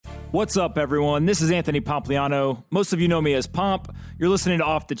What's up, everyone? This is Anthony Pompliano. Most of you know me as Pomp. You're listening to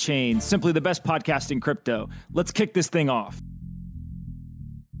Off the Chain, simply the best podcast in crypto. Let's kick this thing off.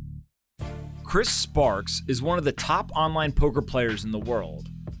 Chris Sparks is one of the top online poker players in the world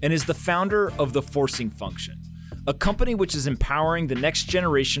and is the founder of The Forcing Function, a company which is empowering the next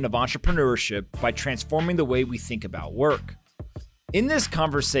generation of entrepreneurship by transforming the way we think about work. In this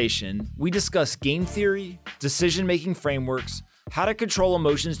conversation, we discuss game theory, decision-making frameworks, how to control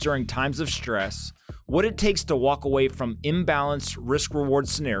emotions during times of stress, what it takes to walk away from imbalanced risk-reward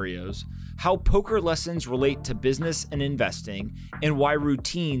scenarios, how poker lessons relate to business and investing, and why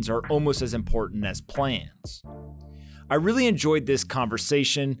routines are almost as important as plans. I really enjoyed this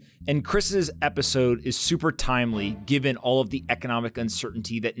conversation, and Chris's episode is super timely given all of the economic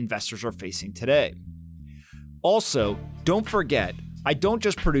uncertainty that investors are facing today. Also, don't forget, I don't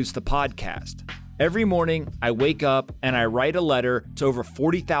just produce the podcast. Every morning, I wake up and I write a letter to over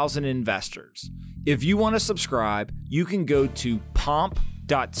 40,000 investors. If you want to subscribe, you can go to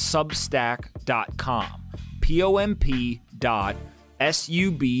pomp.substack.com,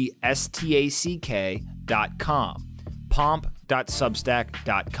 pomp.substack.com,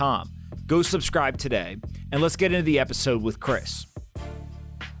 pomp.substack.com. Go subscribe today, and let's get into the episode with Chris.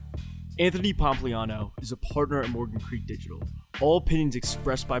 Anthony Pompliano is a partner at Morgan Creek Digital. All opinions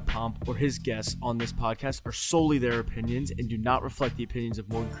expressed by Pomp or his guests on this podcast are solely their opinions and do not reflect the opinions of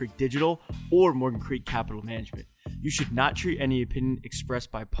Morgan Creek Digital or Morgan Creek Capital Management. You should not treat any opinion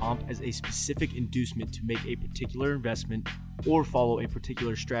expressed by Pomp as a specific inducement to make a particular investment or follow a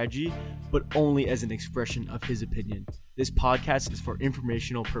particular strategy, but only as an expression of his opinion. This podcast is for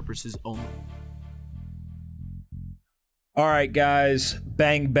informational purposes only. All right, guys,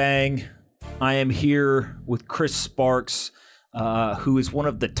 bang, bang. I am here with Chris Sparks, who is one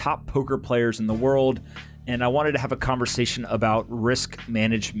of the top poker players in the world. And I wanted to have a conversation about risk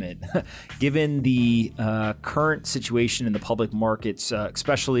management. Given the current situation in the public markets,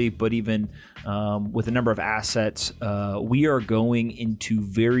 especially, but even with a number of assets, we are going into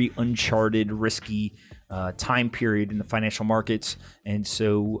very uncharted, risky time period in the financial markets. And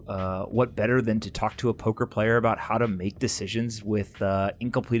so what better than to talk to a poker player about how to make decisions with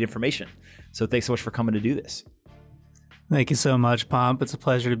incomplete information. So thanks so much for coming to do this. Thank you so much, Pomp. It's a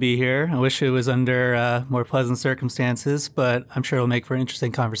pleasure to be here. I wish it was under more pleasant circumstances, but I'm sure it'll make for an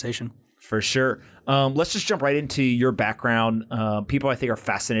interesting conversation. For sure. Let's just jump right into your background. People, I think, are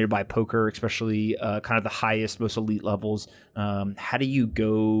fascinated by poker, especially kind of the highest, most elite levels. How do you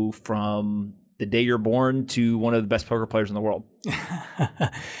go from the day you're born to one of the best poker players in the world?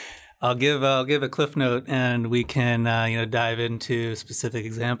 I'll give a cliff note, and we can dive into specific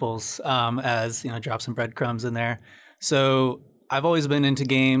examples as drop some breadcrumbs in there. So I've always been into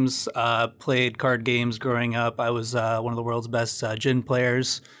games, played card games growing up. I was one of the world's best Jin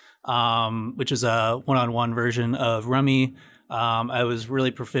players, which is a one-on-one version of Rummy. I was really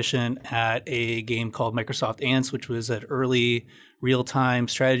proficient at a game called Microsoft Ants, which was an early real-time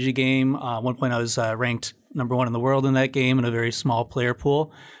strategy game. At one point, I was ranked number one in the world in that game in a very small player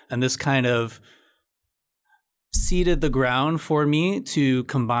pool. And this kind of seeded the ground for me to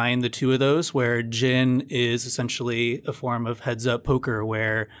combine the two of those, where Jin is essentially a form of heads-up poker,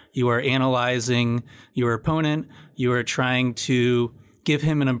 where you are analyzing your opponent, you are trying to give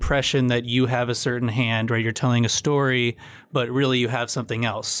him an impression that you have a certain hand, right? You're telling a story, but really you have something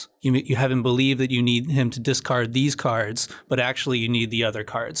else. You have him believe that you need him to discard these cards, but actually you need the other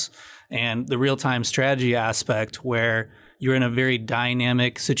cards. And the real-time strategy aspect, where you're in a very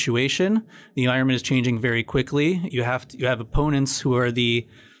dynamic situation. The environment is changing very quickly. You have opponents who are the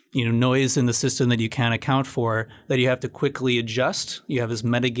noise in the system that you can't account for, that you have to quickly adjust. You have this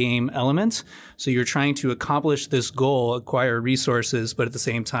metagame element. So you're trying to accomplish this goal, acquire resources, but at the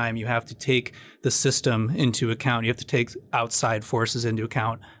same time, you have to take the system into account. You have to take outside forces into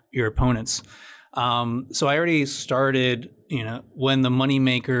account, your opponents. So I already started, when the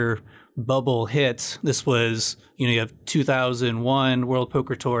moneymaker bubble hit. This was, you have 2001, World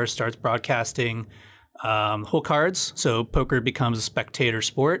Poker Tour starts broadcasting whole cards. So poker becomes a spectator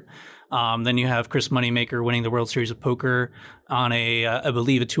sport. Then you have Chris Moneymaker winning the World Series of Poker on I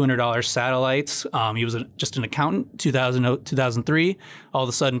believe, a $200 satellite. He was just an accountant, 2003. All of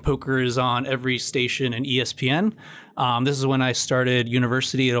a sudden, poker is on every station in ESPN. This is when I started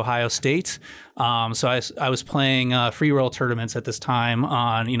university at Ohio State. So I was playing free roll tournaments at this time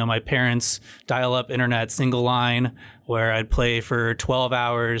on, my parents' dial-up internet single line, where I'd play for 12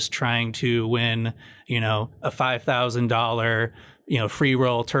 hours trying to win, a $5,000, free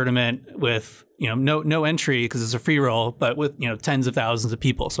roll tournament with, no entry because it's a free roll, but with, tens of thousands of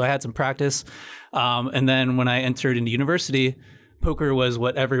people. So I had some practice. And then when I entered into university, poker was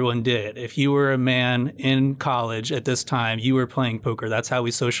what everyone did. If you were a man in college at this time, you were playing poker. That's how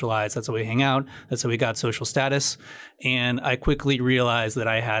we socialized. That's how we hang out. That's how we got social status. And I quickly realized that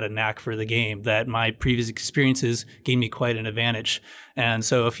I had a knack for the game, that my previous experiences gave me quite an advantage. And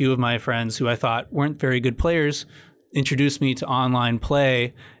so a few of my friends who I thought weren't very good players introduced me to online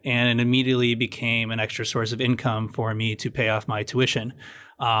play, and it immediately became an extra source of income for me to pay off my tuition.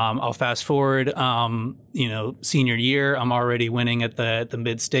 I'll fast forward, senior year, I'm already winning at the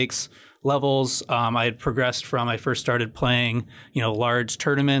mid stakes levels. I had progressed from, I first started playing, large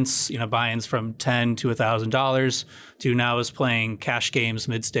tournaments, buy-ins from $10 to $1,000 to now is playing cash games,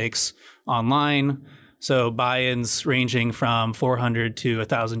 mid stakes online. So buy-ins ranging from $400 to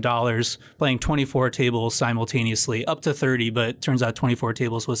 $1,000, playing 24 tables simultaneously, up to 30, but it turns out 24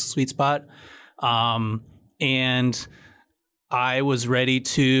 tables was the sweet spot. And I was ready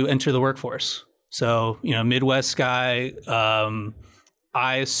to enter the workforce. So, Midwest guy,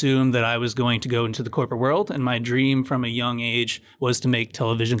 I assumed that I was going to go into the corporate world, and my dream from a young age was to make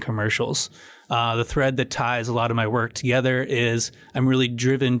television commercials. The thread that ties a lot of my work together is I'm really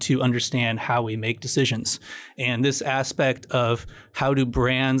driven to understand how we make decisions. And this aspect of how do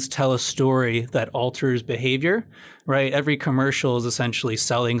brands tell a story that alters behavior, right? Every commercial is essentially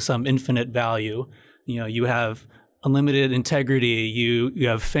selling some infinite value. You have unlimited integrity, you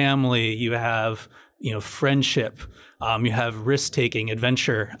have family, you have, friendship, you have risk-taking,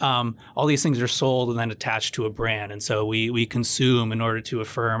 adventure. All these things are sold and then attached to a brand. And so we consume in order to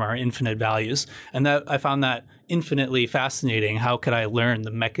affirm our infinite values. And that I found that infinitely fascinating. How could I learn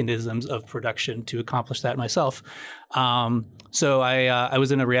the mechanisms of production to accomplish that myself? So I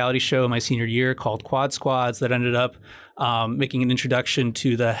was in a reality show in my senior year called Quad Squads that ended up making an introduction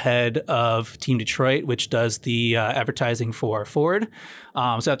to the head of Team Detroit, which does the advertising for Ford.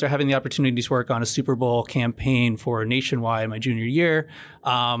 So after having the opportunity to work on a Super Bowl campaign for Nationwide my junior year,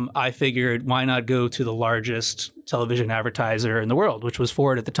 I figured why not go to the largest television advertiser in the world, which was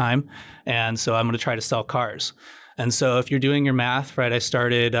Ford at the time. And so I'm going to try to sell cars. And so if you're doing your math, right, I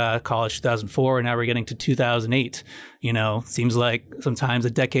started college 2004, and now we're getting to 2008. Seems like sometimes a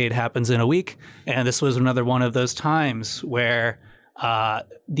decade happens in a week. And this was another one of those times where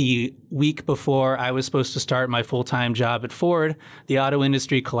the week before I was supposed to start my full-time job at Ford, the auto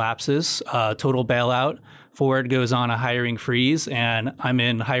industry collapses, total bailout. Ford goes on a hiring freeze, and I'm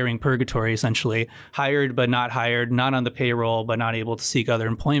in hiring purgatory, essentially. Hired but not hired, not on the payroll, but not able to seek other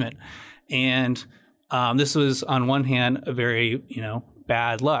employment. And this was, on one hand, a very,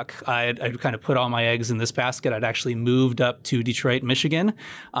 bad luck. I'd kind of put all my eggs in this basket. I'd actually moved up to Detroit, Michigan,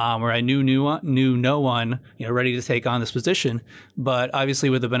 where I knew no one, ready to take on this position. But obviously,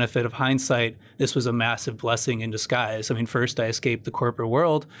 with the benefit of hindsight, this was a massive blessing in disguise. I mean, first I escaped the corporate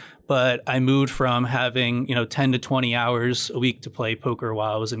world, but I moved from having, 10 to 20 hours a week to play poker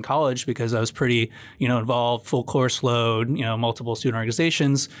while I was in college because I was pretty, involved, full course load, multiple student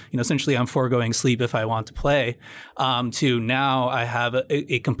organizations. Essentially, I'm foregoing sleep if I want to play. To now I have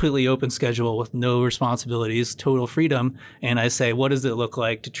a completely open schedule with no responsibilities, total freedom. And I say, what does it look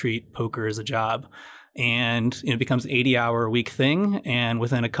like to treat poker as a job? And it becomes an 80-hour a week thing. And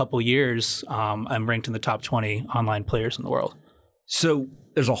within a couple years, I'm ranked in the top 20 online players in the world. So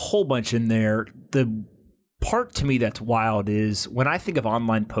there's a whole bunch in there. The part to me that's wild is when I think of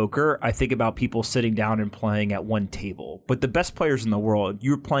online poker, I think about people sitting down and playing at one table. But the best players in the world,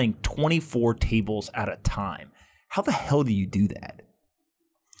 you're playing 24 tables at a time. How the hell do you do that?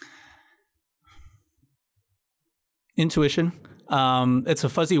 Intuition. It's a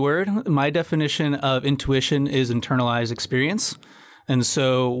fuzzy word. My definition of intuition is internalized experience. And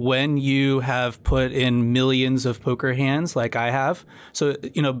so when you have put in millions of poker hands like I have, so,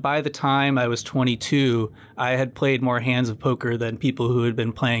 by the time I was 22, I had played more hands of poker than people who had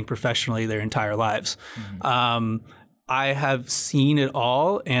been playing professionally their entire lives. Mm-hmm. I have seen it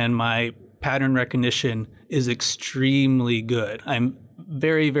all, and my pattern recognition is extremely good. I'm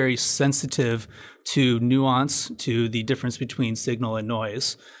very, very sensitive to nuance, to the difference between signal and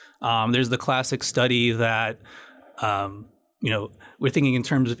noise. There's the classic study that, we're thinking in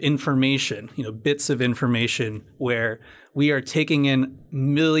terms of information, bits of information, where we are taking in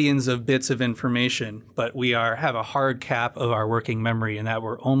millions of bits of information, but we have a hard cap of our working memory, and that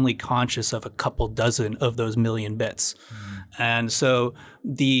we're only conscious of a couple dozen of those million bits. Mm-hmm. And so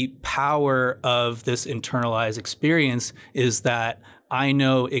the power of this internalized experience is that I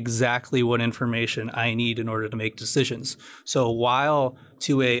know exactly what information I need in order to make decisions. So while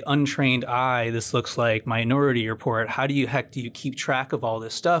to a untrained eye, this looks like Minority Report, how do you keep track of all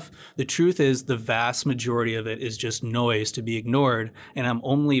this stuff? The truth is the vast majority of it is just noise to be ignored, and I'm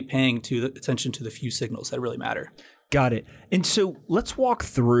only paying attention to the few signals that really matter. Got it. And so let's walk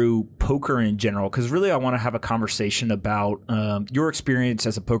through poker in general, because really I want to have a conversation about your experience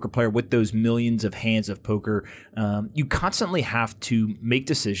as a poker player with those millions of hands of poker. You constantly have to make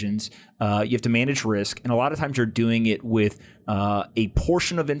decisions. You have to manage risk. And a lot of times you're doing it with a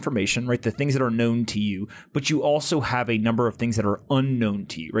portion of information, right? The things that are known to you, but you also have a number of things that are unknown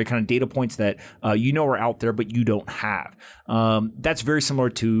to you, right? Kind of data points that you know are out there, but you don't have. That's very similar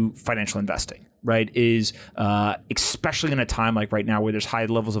to financial investing. Right, is especially in a time like right now where there's high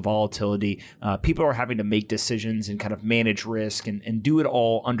levels of volatility, people are having to make decisions and kind of manage risk and do it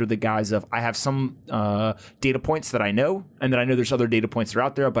all under the guise of I have some data points that I know, and then I know there's other data points that are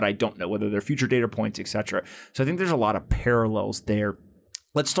out there, but I don't know whether they're future data points, etc. So I think there's a lot of parallels there.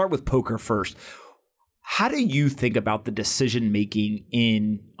 Let's start with poker first. How do you think about the decision making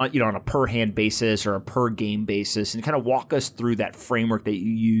in on a per hand basis or a per game basis, and kind of walk us through that framework that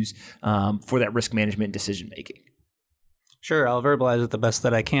you use for that risk management and decision making? Sure, I'll verbalize it the best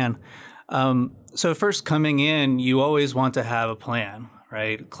that I can. So first, coming in, you always want to have a plan,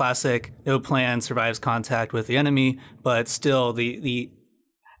 right? Classic, no plan survives contact with the enemy, but still the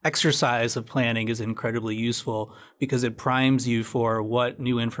exercise of planning is incredibly useful because it primes you for what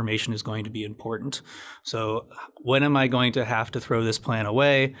new information is going to be important. So when am I going to have to throw this plan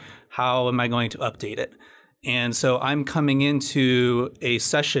away? How am I going to update it? And so I'm coming into a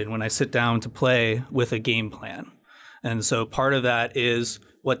session when I sit down to play with a game plan. And so part of that is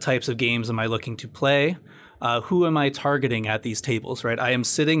what types of games am I looking to play? Who am I targeting at these tables, right? I am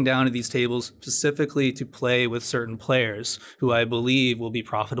sitting down at these tables specifically to play with certain players who I believe will be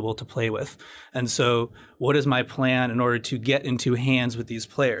profitable to play with. And so what is my plan in order to get into hands with these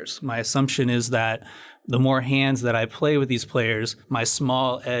players? My assumption is that the more hands that I play with these players, my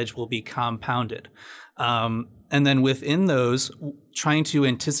small edge will be compounded. And then within those, trying to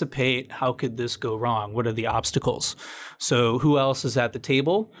anticipate how could this go wrong? What are the obstacles? So who else is at the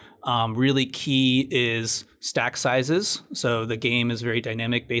table? Really key is stack sizes. So the game is very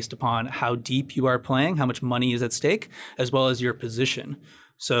dynamic based upon how deep you are playing, how much money is at stake, as well as your position.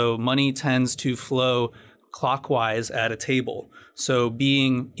 So money tends to flow clockwise at a table. So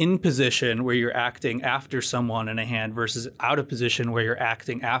being in position where you're acting after someone in a hand versus out of position where you're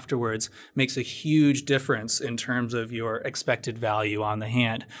acting afterwards makes a huge difference in terms of your expected value on the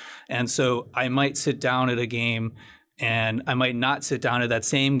hand. And so I might sit down at a game and I might not sit down at that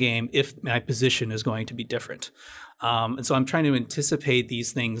same game if my position is going to be different. And so I'm trying to anticipate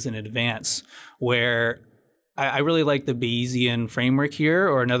these things in advance where I really like the Bayesian framework here,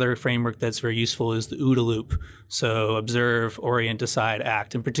 or another framework that's very useful is the OODA loop. So observe, orient, decide,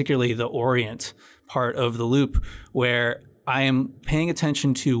 act, and particularly the orient part of the loop, where I am paying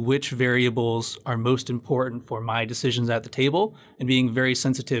attention to which variables are most important for my decisions at the table and being very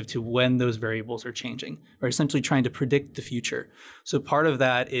sensitive to when those variables are changing, or essentially trying to predict the future. So part of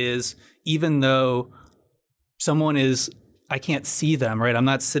that is, even though someone is, I can't see them, right? I'm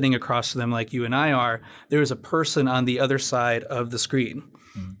not sitting across from them like you and I are. There is a person on the other side of the screen.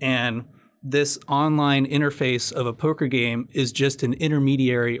 Mm-hmm. And this online interface of a poker game is just an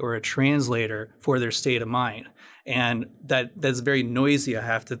intermediary or a translator for their state of mind. And that's very noisy. I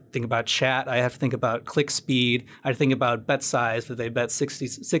have to think about chat. I have to think about click speed. I think about bet size, that they bet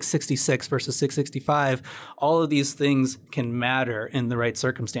 666 versus 665. All of these things can matter in the right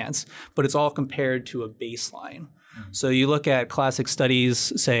circumstance, but it's all compared to a baseline. Mm-hmm. So you look at classic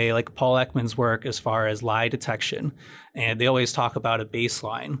studies, say like Paul Ekman's work as far as lie detection, and they always talk about a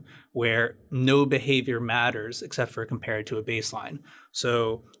baseline where no behavior matters except for compared to a baseline.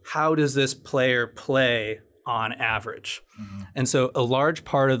 So how does this player play on average? Mm-hmm. And so a large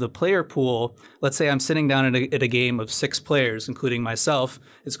part of the player pool, let's say I'm sitting down at a game of 6 players, including myself,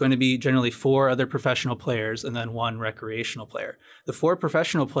 it's going to be generally 4 other professional players and then 1 recreational player. The 4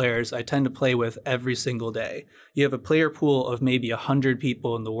 professional players I tend to play with every single day. You have a player pool of maybe 100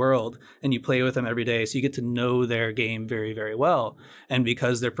 people in the world, and you play with them every day, so you get to know their game very, very well. And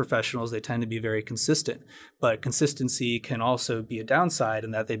because they're professionals, they tend to be very consistent. But consistency can also be a downside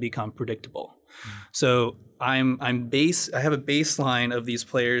in that they become predictable. So I have a baseline of these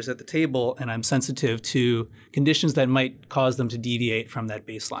players at the table, and I'm sensitive to conditions that might cause them to deviate from that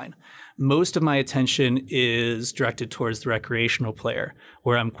baseline. Most of my attention is directed towards the recreational player,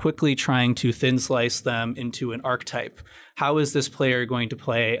 where I'm quickly trying to thin slice them into an archetype. How is this player going to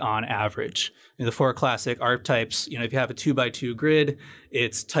play on average? The 4 classic archetypes, if you have a 2x2 grid,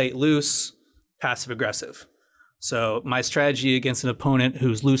 it's tight, loose, passive aggressive. So my strategy against an opponent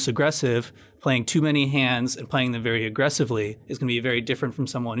who's loose aggressive, playing too many hands and playing them very aggressively, is going to be very different from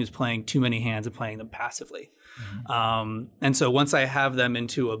someone who's playing too many hands and playing them passively. Mm-hmm. And so once I have them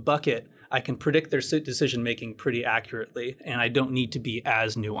into a bucket, I can predict their decision making pretty accurately, and I don't need to be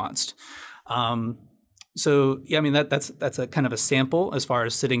as nuanced. So yeah, I mean that's a kind of a sample as far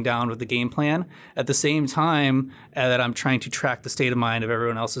as sitting down with the game plan. At the same time that I'm trying to track the state of mind of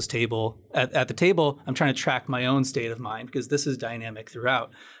everyone else's table at the table, I'm trying to track my own state of mind, because this is dynamic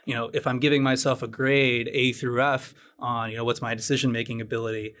throughout. If I'm giving myself a grade A through F on what's my decision making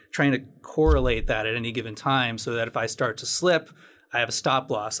ability, trying to correlate that at any given time so that if I start to slip, I have a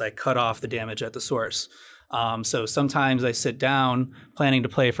stop loss. I cut off the damage at the source. So sometimes I sit down planning to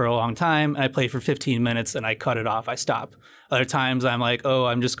play for a long time, and I play for 15 minutes and I cut it off, I stop. Other times I'm like,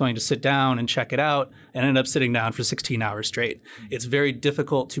 I'm just going to sit down and check it out, and end up sitting down for 16 hours straight. It's very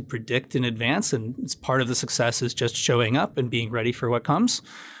difficult to predict in advance, and it's part of the success is just showing up and being ready for what comes.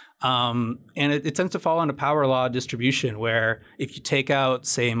 And it tends to fall on a power law distribution where if you take out,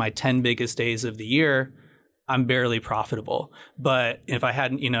 say, my 10 biggest days of the year, I'm barely profitable. But if I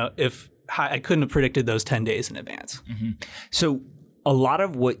hadn't, I couldn't have predicted those 10 days in advance. Mm-hmm. So a lot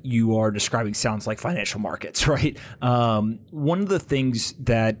of what you are describing sounds like financial markets, right? One of the things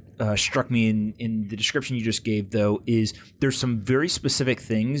that struck me in the description you just gave, though, is there's some very specific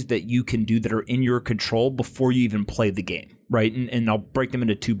things that you can do that are in your control before you even play the game, right? And I'll break them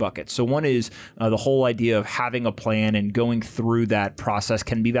into two buckets. So one is the whole idea of having a plan and going through that process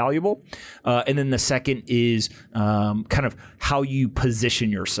can be valuable. And then the second is kind of how you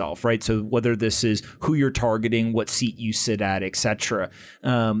position yourself, right? So whether this is who you're targeting, what seat you sit at, etc.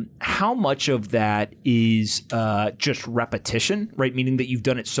 How much of that is just repetition, right? Meaning that you've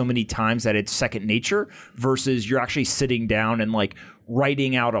done it so many times that it's second nature, versus you're actually sitting down and like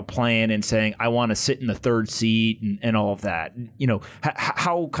writing out a plan and saying, I want to sit in the third seat and all of that.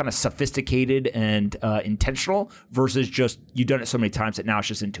 How kind of sophisticated and intentional versus just you've done it so many times that now it's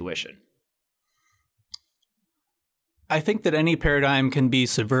just intuition? I think that any paradigm can be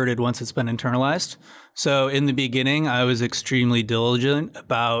subverted once it's been internalized. So in the beginning, I was extremely diligent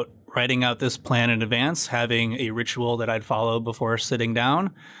about writing out this plan in advance, having a ritual that I'd follow before sitting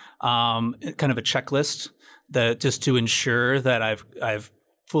down, kind of a checklist that just to ensure that I've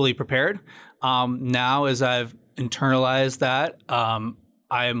fully prepared. Now, as I've internalized that,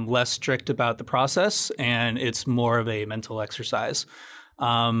 I am less strict about the process, and it's more of a mental exercise.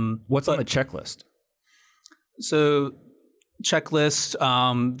 What's on the checklist? So checklist,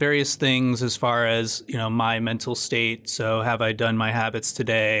 various things as far as, my mental state. So have I done my habits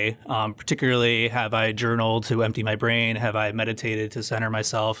today? Particularly, have I journaled to empty my brain? Have I meditated to center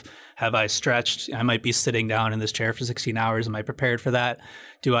myself? Have I stretched? I might be sitting down in this chair for 16 hours. Am I prepared for that?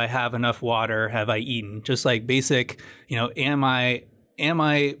 Do I have enough water? Have I eaten? Just like basic, am I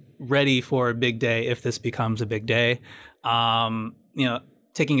ready for a big day if this becomes a big day?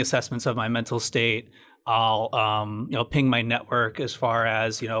 Taking assessments of my mental state. I'll ping my network as far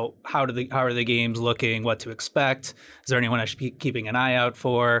as how are the games looking, what to expect, is there anyone I should be keeping an eye out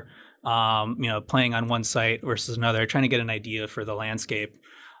for, playing on one site versus another, trying to get an idea for the landscape,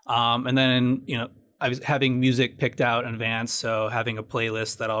 and then I was having music picked out in advance, so having a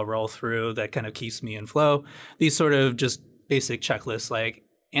playlist that I'll roll through that kind of keeps me in flow. These sort of just basic checklists, like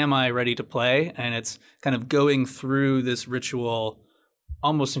am I ready to play, and it's kind of going through this ritual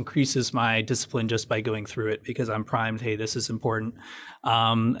almost increases my discipline just by going through it, because I'm primed, hey, this is important.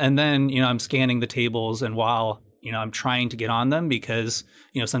 And then, I'm scanning the tables, and while, I'm trying to get on them, because,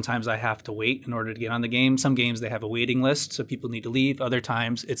 sometimes I have to wait in order to get on the game. Some games, they have a waiting list, so people need to leave. Other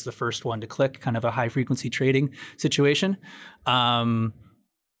times it's the first one to click, kind of a high frequency trading situation. There's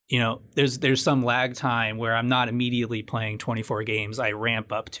some lag time where I'm not immediately playing 24 games. I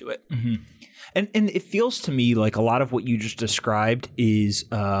ramp up to it. Mm-hmm. And it feels to me like a lot of what you just described is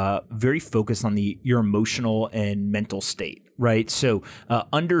very focused on your emotional and mental state, right? So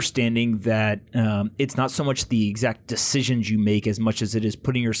understanding that it's not so much the exact decisions you make as much as it is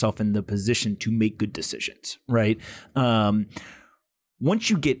putting yourself in the position to make good decisions, right? Once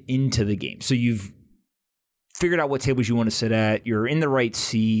you get into the game, so you've figured out what tables you want to sit at, you're in the right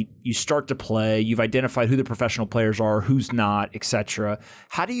seat, you start to play, you've identified who the professional players are, who's not, etc.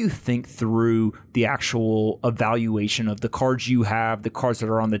 How do you think through the actual evaluation of the cards you have, the cards that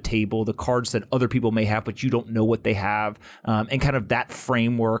are on the table, the cards that other people may have but you don't know what they have, and kind of that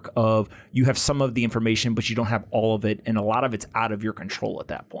framework of you have some of the information but you don't have all of it, and a lot of it's out of your control at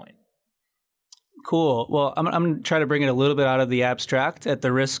that point? Cool. Well, I'm going to try to bring it a little bit out of the abstract at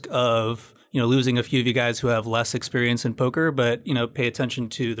the risk of losing a few of you guys who have less experience in poker, but, pay attention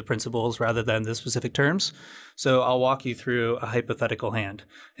to the principles rather than the specific terms. So I'll walk you through a hypothetical hand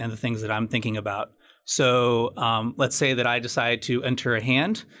and the things that I'm thinking about. So let's say that I decide to enter a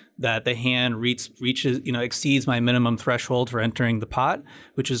hand, that the hand reaches, exceeds my minimum threshold for entering the pot,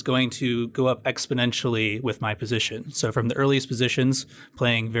 which is going to go up exponentially with my position. So from the earliest positions,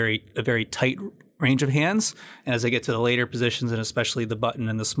 playing a very tight range of hands, and as I get to the later positions, and especially the button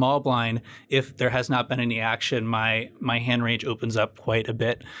and the small blind, if there has not been any action, my hand range opens up quite a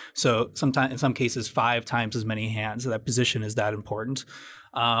bit. So sometimes, in some cases, 5 times as many hands. So that position is that important.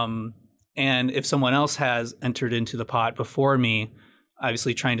 And if someone else has entered into the pot before me,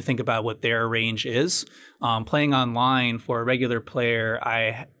 obviously trying to think about what their range is. Playing online for a regular player,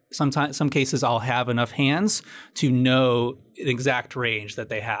 some cases I'll have enough hands to know an exact range that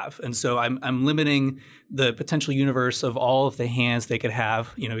they have. And so I'm limiting the potential universe of all of the hands they could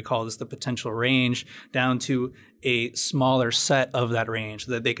have. We call this the potential range, down to a smaller set of that range,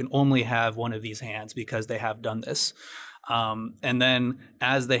 so that they can only have one of these hands because they have done this. And then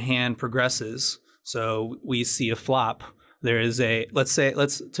as the hand progresses, so we see a flop, there is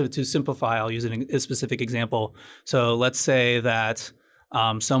to simplify, I'll use a specific example. So let's say that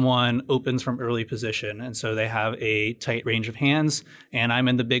someone opens from early position, and so they have a tight range of hands, and I'm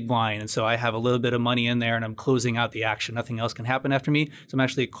in the big blind, and so I have a little bit of money in there, and I'm closing out the action. Nothing else can happen after me, so I'm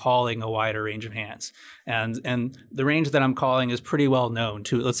actually calling a wider range of hands. And the range that I'm calling is pretty well known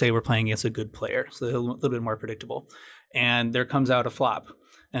to, let's say we're playing against a good player, so a little bit more predictable. And there comes out a flop.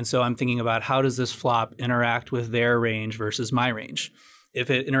 And so I'm thinking about, how does this flop interact with their range versus my range? If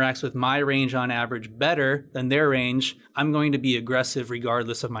it interacts with my range on average better than their range, I'm going to be aggressive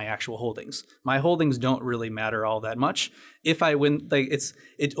regardless of my actual holdings. My holdings don't really matter all that much. If I win,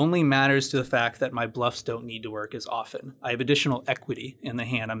 it only matters to the fact that my bluffs don't need to work as often. I have additional equity in the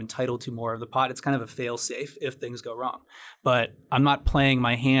hand. I'm entitled to more of the pot. It's kind of a fail-safe if things go wrong. But I'm not playing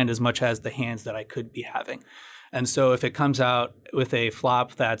my hand as much as the hands that I could be having. And so if it comes out with a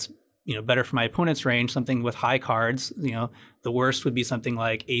flop that's better for my opponent's range, something with high cards, the worst would be something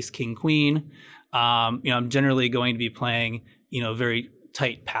like ace, king, queen. I'm generally going to be playing, very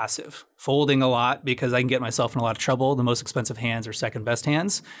tight passive, folding a lot because I can get myself in a lot of trouble. The most expensive hands are second best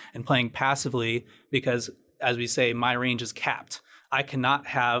hands, and playing passively because, as we say, my range is capped. I cannot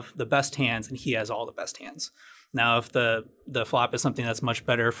have the best hands and he has all the best hands. Now, if the flop is something that's much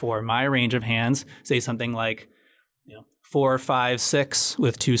better for my range of hands, say something like 4, 5, 6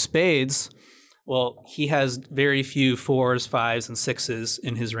 with 2 spades, well, he has very few 4s, 5s, and 6s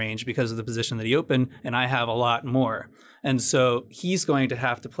in his range because of the position that he opened, and I have a lot more. And so he's going to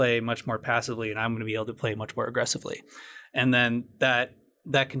have to play much more passively, and I'm going to be able to play much more aggressively. And then that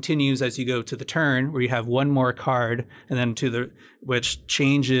continues as you go to the turn, where you have one more card, and then which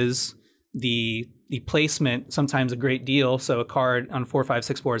changes the placement sometimes a great deal. So a card on 4, 5,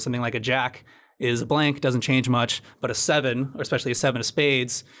 6 board, something like a jack, is a blank, doesn't change much, but a 7, or especially a 7 of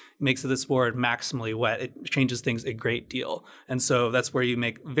spades, makes this board maximally wet. It changes things a great deal. And so that's where you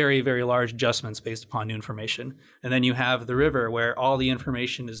make very, very large adjustments based upon new information. And then you have the river, where all the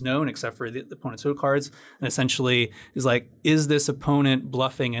information is known except for the opponent's hook cards, and essentially is like, is this opponent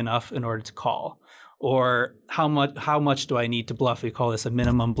bluffing enough in order to call? Or how much do I need to bluff? We call this a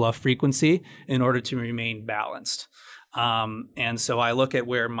minimum bluff frequency in order to remain balanced. And so I look at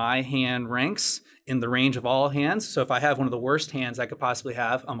where my hand ranks in the range of all hands. So if I have one of the worst hands I could possibly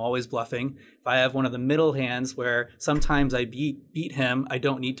have, I'm always bluffing. If I have one of the middle hands where sometimes I beat him, I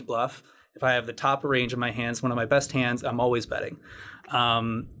don't need to bluff. If I have the top range of my hands, one of my best hands, I'm always betting.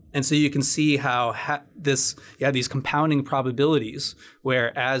 And so you can see how these compounding probabilities,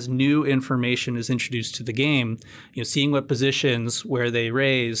 where as new information is introduced to the game, seeing what positions where they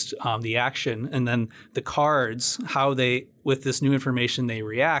raised the action, and then the cards, how they, with this new information, they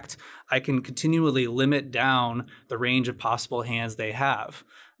react, I can continually limit down the range of possible hands they have,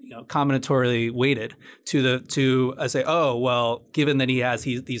 combinatorially weighted to say, oh, well, given that he has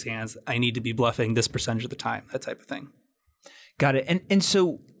these hands, I need to be bluffing this percentage of the time, that type of thing. Got it. And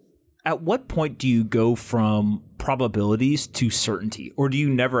so at what point do you go from probabilities to certainty, or do you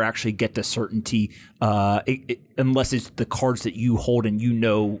never actually get to certainty unless it's the cards that you hold and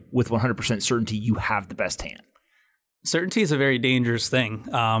with 100% certainty you have the best hand? Certainty is a very dangerous thing.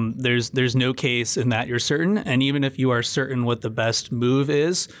 There's no case in that you're certain, and even if you are certain what the best move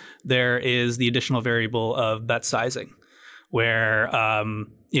is, there is the additional variable of bet sizing, where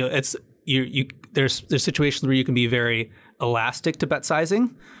there's situations where you can be very elastic to bet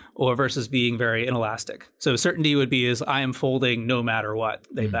sizing, or versus being very inelastic. So certainty would be I am folding no matter what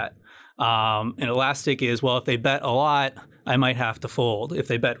they bet. And elastic is, well, if they bet a lot, I might have to fold. If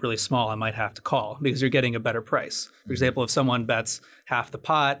they bet really small, I might have to call because you're getting a better price. For example, if someone bets half the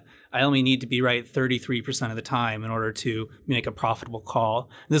pot, I only need to be right 33% of the time in order to make a profitable call.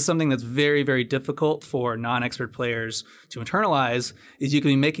 This is something that's very, very difficult for non-expert players to internalize, is you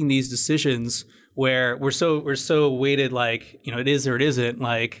can be making these decisions where we're so weighted, like, it is or it isn't,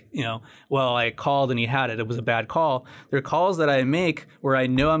 like, well, I called and he had it. It was a bad call. There are calls that I make where I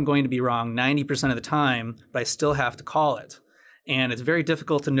know I'm going to be wrong 90% of the time, but I still have to call it. And it's very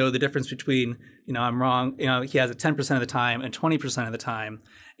difficult to know the difference between, I'm wrong, he has it 10% of the time and 20% of the time.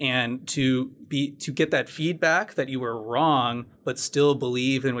 And to get that feedback that you were wrong, but still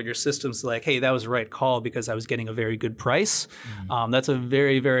believe in what your system's like, hey, that was the right call because I was getting a very good price. That's a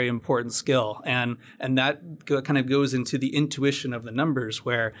very, very important skill. And that kind of goes into the intuition of the numbers,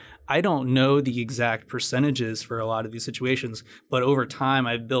 where I don't know the exact percentages for a lot of these situations, but over time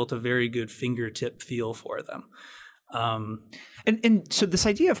I've built a very good fingertip feel for them. And so this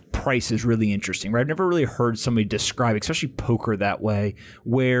idea of price is really interesting, right? I've never really heard somebody describe, especially poker, that way,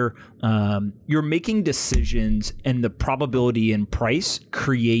 where you're making decisions and the probability and price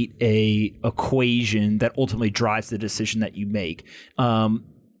create a equation that ultimately drives the decision that you make. And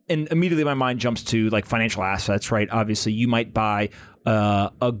immediately my mind jumps to like financial assets, right? Obviously, you might buy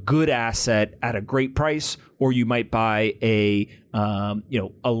a good asset at a great price, or you might buy a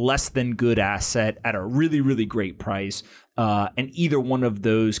less than good asset at a really, really great price. And either one of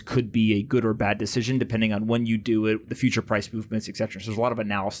those could be a good or bad decision, depending on when you do it, the future price movements, et cetera. So there's a lot of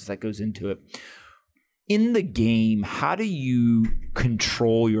analysis that goes into it. In the game, how do you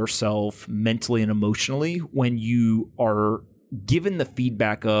control yourself mentally and emotionally when you are given the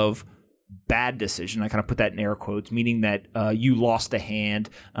feedback of bad decision? I kind of put that in air quotes, meaning that you lost a hand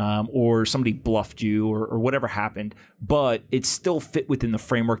or somebody bluffed you or whatever happened, but it still fit within the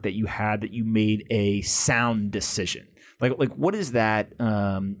framework that you had, that you made a sound decision. Like what is that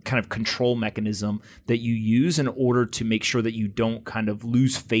kind of control mechanism that you use in order to make sure that you don't kind of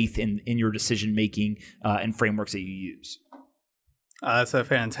lose faith in your decision making and frameworks that you use? That's a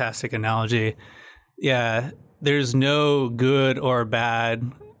fantastic analogy. Yeah, there's no good or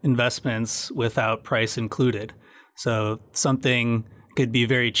bad investments without price included. So something could be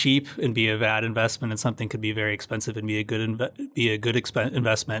very cheap and be a bad investment, and something could be very expensive and be a good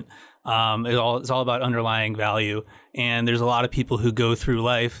investment. It's all about underlying value. And there's a lot of people who go through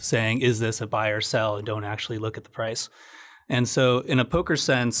life saying, is this a buy or sell, and don't actually look at the price. And so in a poker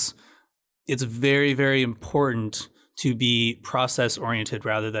sense, it's very, very important to be process-oriented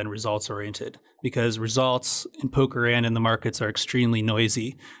rather than results-oriented, because results in poker and in the markets are extremely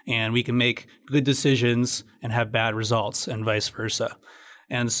noisy, and we can make good decisions and have bad results, and vice versa.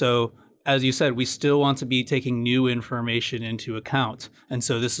 And so, as you said, we still want to be taking new information into account. And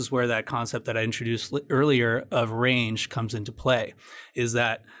so this is where that concept that I introduced earlier of range comes into play, is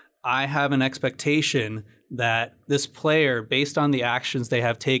that I have an expectation that this player, based on the actions they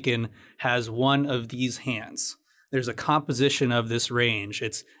have taken, has one of these hands. There's a composition of this range.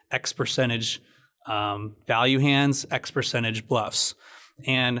 It's X percentage value hands, X percentage bluffs.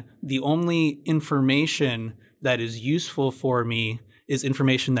 And the only information that is useful for me is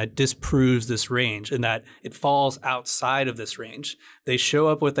information that disproves this range and that it falls outside of this range. They show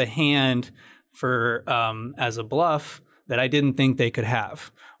up with a hand for as a bluff that I didn't think they could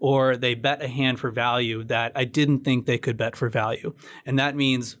have, or they bet a hand for value that I didn't think they could bet for value. And that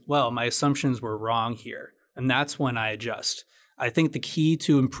means, well, my assumptions were wrong here. And that's when I adjust. I think the key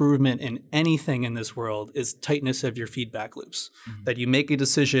to improvement in anything in this world is tightness of your feedback loops. Mm-hmm. That you make a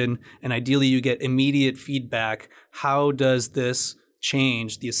decision and ideally you get immediate feedback. How does this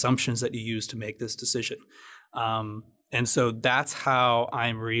change the assumptions that you use to make this decision? And so that's how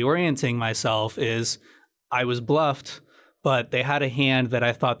I'm reorienting myself, is I was bluffed, but they had a hand that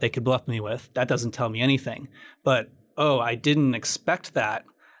I thought they could bluff me with. That doesn't tell me anything. But, I didn't expect that.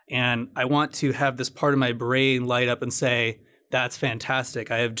 And I want to have this part of my brain light up and say, that's fantastic.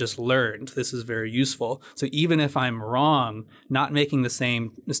 I have just learned. This is very useful. So even if I'm wrong, not making the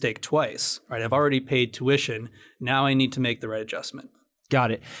same mistake twice, right? I've already paid tuition. Now I need to make the right adjustment.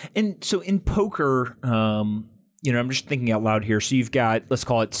 Got it. And so in poker, I'm just thinking out loud here. So you've got, let's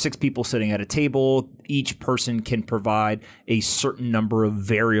call it 6 people sitting at a table. Each person can provide a certain number of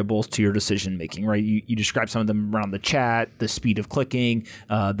variables to your decision making, right? You describe some of them around the chat, the speed of clicking,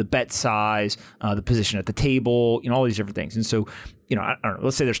 the bet size, the position at the table, all these different things. And so, I don't know,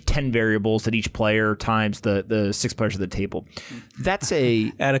 let's say there's 10 variables that each player times the 6 players at the table. That's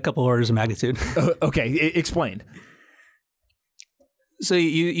add a couple orders of magnitude. Okay, explain. So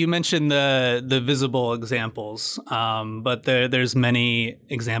you mentioned the visible examples, but there's many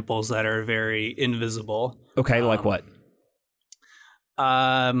examples that are very invisible. Okay, like what?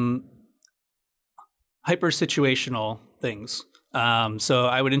 Hyper situational things. So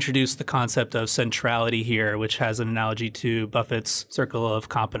I would introduce the concept of centrality here, which has an analogy to Buffett's circle of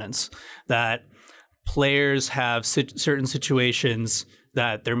competence, that players have certain situations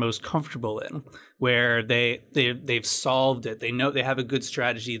that they're most comfortable in, where they've solved it. They know they have a good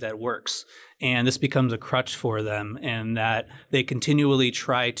strategy that works, and this becomes a crutch for them, and that they continually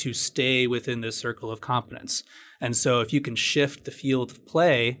try to stay within this circle of competence. And so if you can shift the field of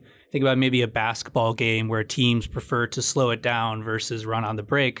play, think about maybe a basketball game where teams prefer to slow it down versus run on the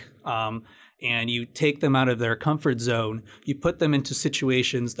break, and you take them out of their comfort zone, you put them into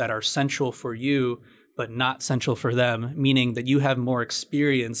situations that are central for you, but not central for them, meaning that you have more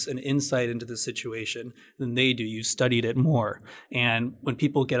experience and insight into the situation than they do. You studied it more. And when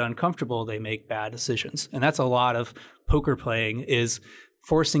people get uncomfortable, they make bad decisions. And that's a lot of poker playing, is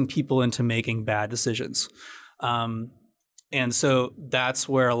forcing people into making bad decisions. And so that's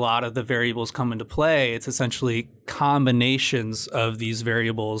where a lot of the variables come into play. It's essentially combinations of these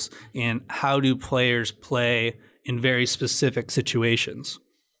variables and how do players play in very specific situations.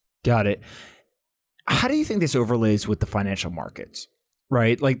 Got it. How do you think this overlays with the financial markets,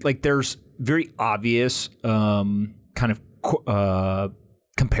 right? Like there's very obvious kind of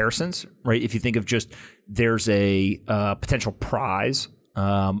comparisons, right? If you think of just there's a potential prize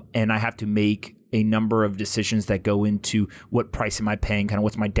and I have to make a number of decisions that go into what price am I paying, kind of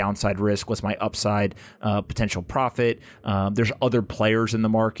what's my downside risk, what's my upside potential profit. There's other players in the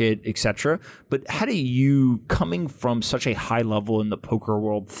market, et cetera. But how do you, coming from such a high level in the poker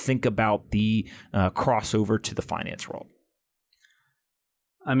world, think about the crossover to the finance world?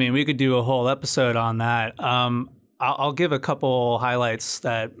 I mean, we could do a whole episode on that. I'll give a couple highlights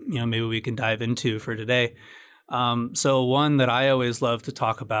that maybe we can dive into for today. So one that I always love to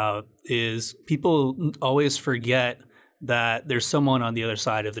talk about is people always forget that there's someone on the other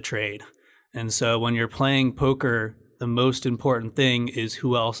side of the trade. And so when you're playing poker, the most important thing is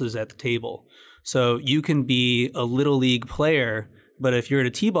who else is at the table. So you can be a little league player, but if you're at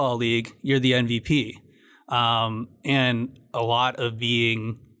a T-ball league, you're the MVP. And a lot of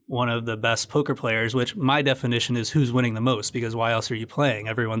being one of the best poker players, which my definition is who's winning the most, because why else are you playing?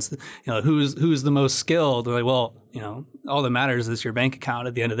 Everyone's, who's the most skilled? They're like, well, all that matters is your bank account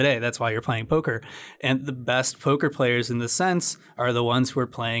at the end of the day. That's why you're playing poker. And the best poker players in the sense are the ones who are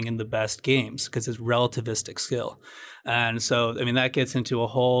playing in the best games, because it's relativistic skill. And so, I mean, that gets into a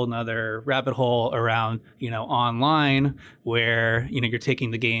whole nother rabbit hole around, online, where, you're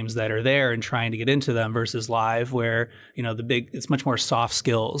taking the games that are there and trying to get into them versus live, where, it's much more soft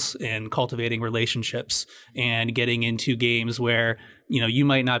skills in cultivating relationships and getting into games where, you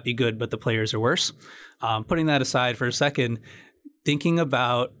might not be good, but the players are worse. Putting that aside for a second, thinking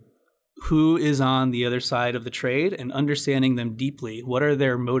about who is on the other side of the trade and understanding them deeply. What are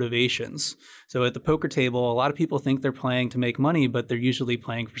their motivations? So at the poker table, a lot of people think they're playing to make money, but they're usually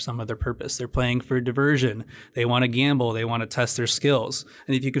playing for some other purpose. They're playing for diversion. They want to gamble. They want to test their skills.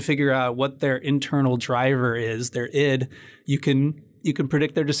 And if you can figure out what their internal driver is, their id, you can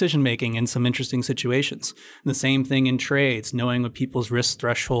predict their decision-making in some interesting situations. And the same thing in trades, knowing what people's risk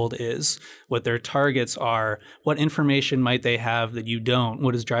threshold is, what their targets are, what information might they have that you don't,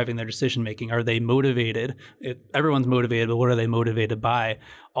 what is driving their decision-making, are they motivated? Everyone's motivated, but what are they motivated by?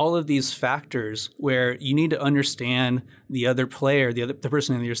 All of these factors where you need to understand the other player, the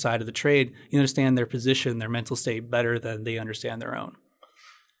person on your side of the trade, you understand their position, their mental state better than they understand their own.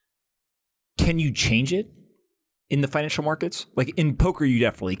 Can you change it in the financial markets? Like in poker, you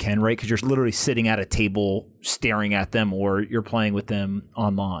definitely can, right? Because you're literally sitting at a table staring at them, or you're playing with them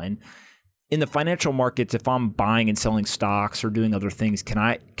online. In the financial markets, if I'm buying and selling stocks or doing other things, can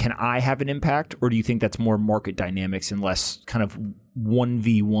I have an impact? Or do you think that's more market dynamics and less kind of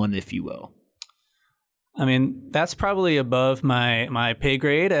 1v1, if you will? I mean, that's probably above my pay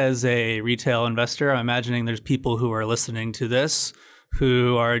grade as a retail investor. I'm imagining there's people who are listening to this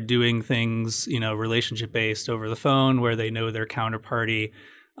who are doing things, relationship-based over the phone, where they know their counterparty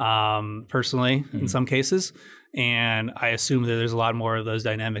personally in some cases. And I assume that there's a lot more of those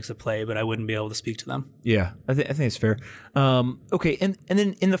dynamics at play, but I wouldn't be able to speak to them. Yeah, I think it's fair. Okay, and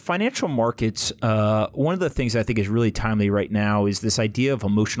then in the financial markets, one of the things I think is really timely right now is this idea of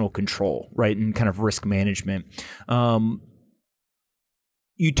emotional control, right, and kind of risk management.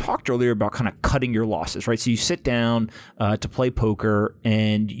 You talked earlier about kind of cutting your losses, right? So you sit down to play poker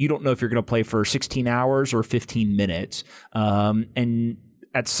and you don't know if you're going to play for 16 hours or 15 minutes. And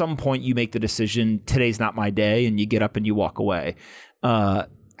at some point you make the decision, today's not my day, and you get up and you walk away.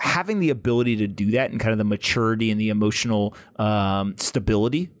 having the ability to do that and kind of the maturity and the emotional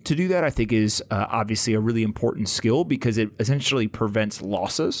stability to do that, I think is obviously a really important skill because it essentially prevents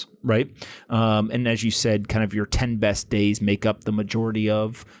losses, right? And as you said, kind of your 10 best days make up the majority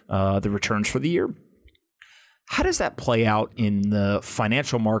of the returns for the year. How does that play out in the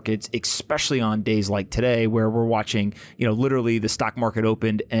financial markets, especially on days like today where we're watching, literally the stock market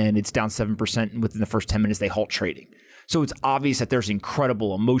opened and it's down 7% and within the first 10 minutes they halt trading? So it's obvious that there's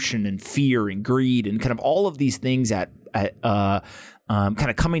incredible emotion and fear and greed and kind of all of these things kind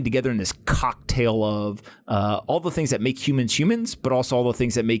of coming together in this cocktail of all the things that make humans, but also all the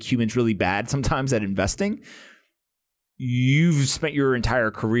things that make humans really bad sometimes at investing. You've spent your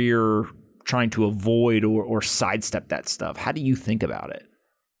entire career trying to avoid or sidestep that stuff. How do you think about it?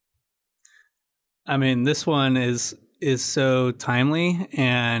 I mean, this one is so timely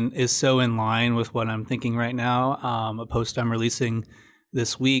and is so in line with what I'm thinking right now. A post I'm releasing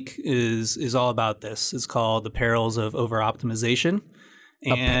this week is all about this. It's called The Perils of Over-Optimization.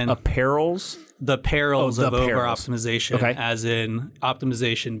 And The perils of over-optimization, okay. As in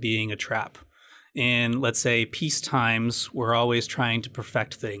optimization being a trap. In, let's say, peace times, we're always trying to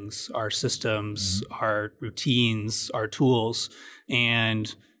perfect things, our systems, our routines, our tools.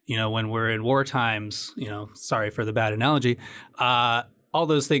 And when we're in war times, sorry for the bad analogy, all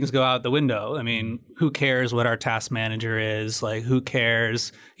ththose things go out the window. I mean, who cares what our task manager is? Like, who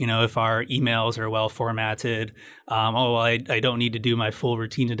cares, if our emails are well formatted? I don't need to do my full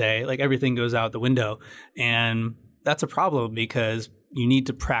routine today. Like, everything goes out the window. And that's a problem because you need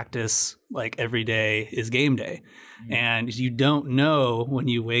to practice like every day is game day. And you don't know when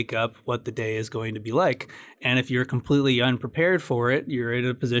you wake up what the day is going to be like. And if you're completely unprepared for it, you're in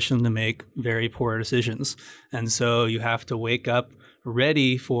a position to make very poor decisions. And so you have to wake up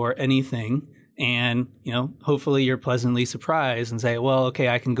ready for anything. And, hopefully you're pleasantly surprised and say, well, okay,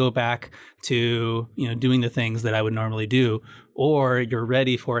 I can go back to, doing the things that I would normally do. Or you're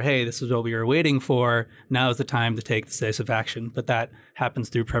ready for, hey, this is what we were waiting for. Now is the time to take decisive action. But that happens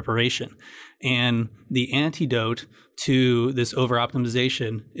through preparation. And the antidote to this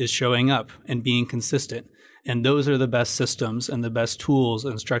over-optimization is showing up and being consistent. And those are the best systems and the best tools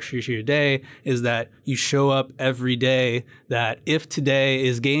and structures for your day is that you show up every day that if today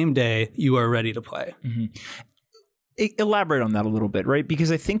is game day, you are ready to play. Mm-hmm. Elaborate on that a little bit, right?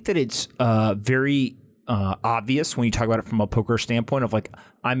 Because I think that it's very obvious when you talk about it from a poker standpoint of like,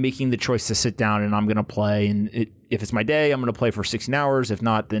 I'm making the choice to sit down and I'm going to play. And if it's my day, I'm going to play for 16 hours. If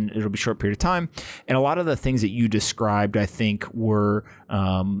not, then it'll be a short period of time. And a lot of the things that you described, I think, were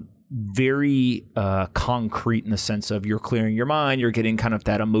very concrete in the sense of you're clearing your mind, you're getting kind of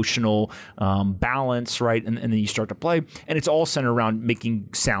that emotional balance, right? And then you start to play. And it's all centered around making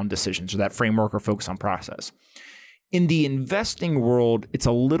sound decisions or that framework or focus on process. In the investing world, it's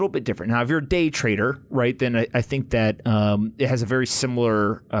a little bit different. Now, if you're a day trader, right, then I think that it has a very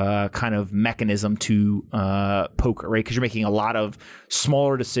similar kind of mechanism to poker, right? Because you're making a lot of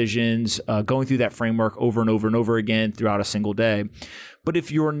smaller decisions, going through that framework over and over and over again throughout a single day. But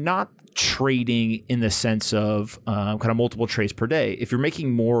if you're not trading in the sense of kind of multiple trades per day, if you're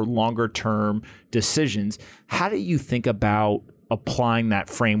making more longer term decisions, how do you think about applying that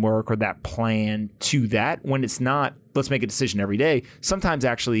framework or that plan to that when it's not, let's make a decision every day? Sometimes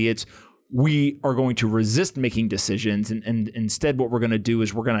actually it's, we are going to resist making decisions and instead what we're going to do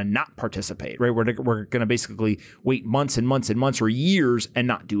is we're going to not participate, right? We're going to basically wait months and months and months or years and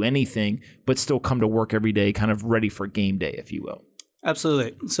not do anything, but still come to work every day kind of ready for game day, if you will.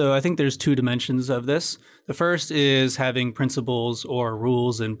 Absolutely. So I think there's two dimensions of this. The first is having principles or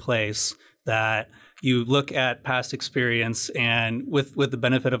rules in place that you look at past experience and with the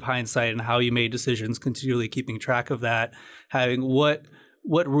benefit of hindsight and how you made decisions, continually keeping track of that, having what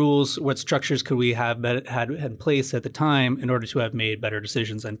rules, what structures could we have had in place at the time in order to have made better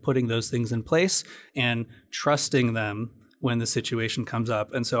decisions, and putting those things in place and trusting them when the situation comes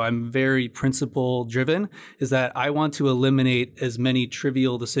up. And so I'm very principle driven, is that I want to eliminate as many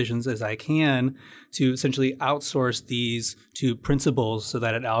trivial decisions as I can to essentially outsource these to principles so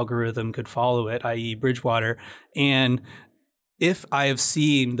that an algorithm could follow it, i.e. Bridgewater. And if I have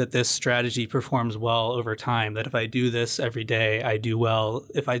seen that this strategy performs well over time, that if I do this every day, I do well.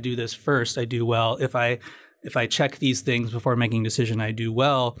 If I do this first, I do well. If I check these things before making a decision, I do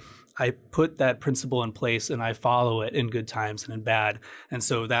well. I put that principle in place and I follow it in good times and in bad. And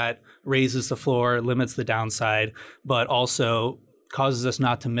so that raises the floor, limits the downside, but also causes us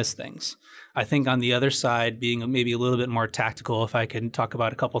not to miss things. I think on the other side, being maybe a little bit more tactical, if I can talk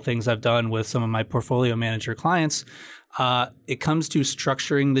about a couple of things I've done with some of my portfolio manager clients, it comes to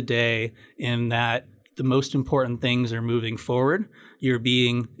structuring the day in that the most important things are moving forward. You're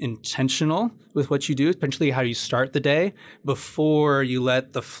being intentional with what you do, especially how you start the day before you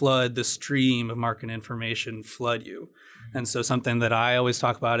let the stream of market information flood you. And so something that I always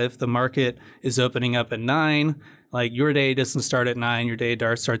talk about, if the market is opening up at 9, like your day doesn't start at 9, your day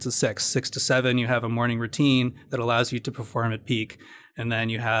starts at 6. 6 to 7, you have a morning routine that allows you to perform at peak. And then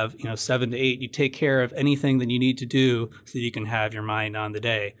you have, 7 to 8, you take care of anything that you need to do so that you can have your mind on the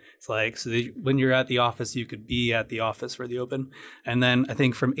day. It's like, so that when you're at the office, you could be at the office for the open. And then I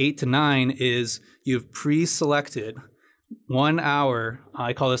think from 8 to 9 is you've pre-selected 1 hour.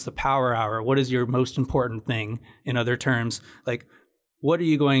 I call this the power hour. What is your most important thing? In other terms, like, what are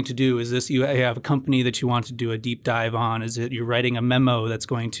you going to do? Is this you have a company that you want to do a deep dive on? Is it you're writing a memo that's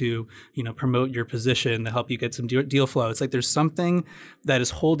going to, promote your position to help you get some deal flow? It's like there's something that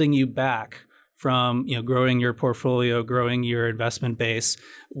is holding you back from, growing your portfolio, growing your investment base.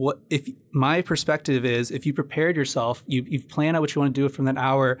 My perspective is, if you prepared yourself, you've planned out what you want to do from that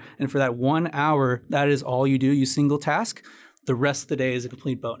hour, and for that 1 hour, that is all you do, you single task. The rest of the day is a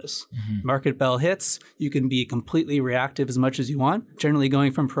complete bonus. Mm-hmm. Market bell hits, you can be completely reactive as much as you want. Generally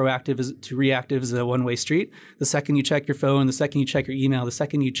going from proactive to reactive is a one-way street. The second you check your phone, the second you check your email, the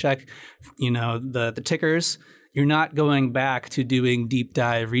second you check, the tickers, you're not going back to doing deep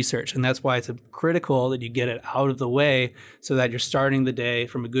dive research. And that's why it's critical that you get it out of the way so that you're starting the day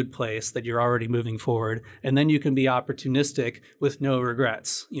from a good place, that you're already moving forward. And then you can be opportunistic with no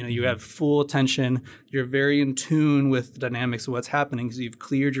regrets. You have full attention. You're very in tune with the dynamics of what's happening because you've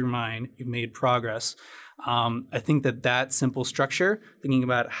cleared your mind. You've made progress. I think that simple structure, thinking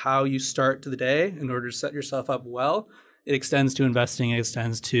about how you start to the day in order to set yourself up well, it extends to investing, it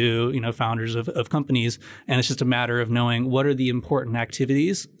extends to, founders of companies. And it's just a matter of knowing what are the important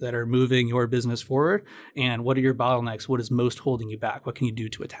activities that are moving your business forward and what are your bottlenecks? What is most holding you back? What can you do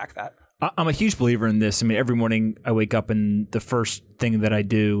to attack that? I'm a huge believer in this. I mean, every morning I wake up and the first thing that I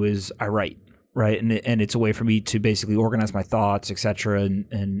do is I write, right? And it's a way for me to basically organize my thoughts, et cetera.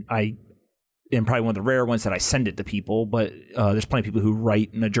 And I am probably one of the rare ones that I send it to people, but there's plenty of people who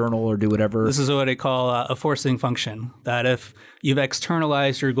write in a journal or do whatever. This is what I call a forcing function, that if you've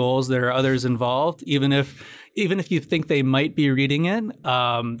externalized your goals, there are others involved, even if you think they might be reading it,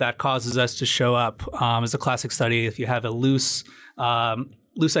 that causes us to show up. As a classic study, if you have a loose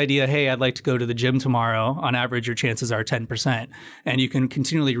idea, hey, I'd like to go to the gym tomorrow, on average, your chances are 10%. And you can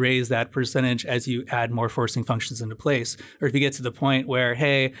continually raise that percentage as you add more forcing functions into place. Or if you get to the point where,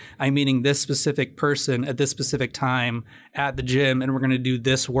 hey, I'm meeting this specific person at this specific time at the gym, and we're going to do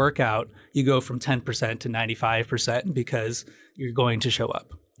this workout, you go from 10% to 95% because you're going to show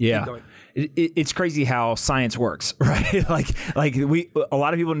up. Yeah. It's crazy how science works, right? like a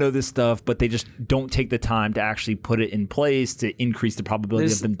lot of people know this stuff, but they just don't take the time to actually put it in place to increase the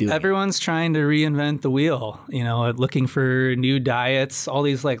probability of them doing it. Everyone's trying to reinvent the wheel, looking for new diets, all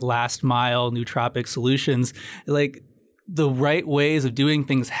these like last mile nootropic solutions. Like the right ways of doing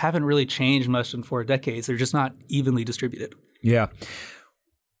things haven't really changed much in 4 decades. They're just not evenly distributed. Yeah.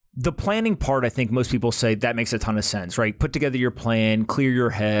 The planning part, I think most people say that makes a ton of sense, right? Put together your plan, clear your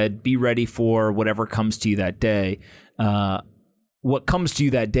head, be ready for whatever comes to you that day. What comes to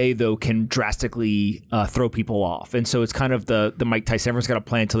you that day, though, can drastically throw people off. And so it's kind of the Mike Tyson, everyone's got a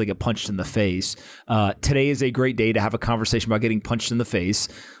plan until they get punched in the face. Today is a great day to have a conversation about getting punched in the face.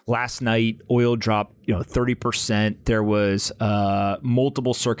 Last night, oil dropped 30%. There was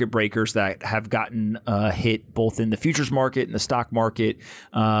multiple circuit breakers that have gotten hit both in the futures market and the stock market.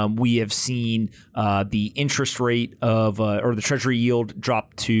 We have seen the interest rate of or the treasury yield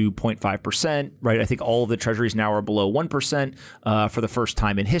drop to 0.5%, right? I think all of the treasuries now are below 1%. For the first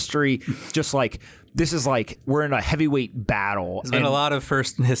time in history. Just like, this is like, we're in a heavyweight battle. There's been a lot of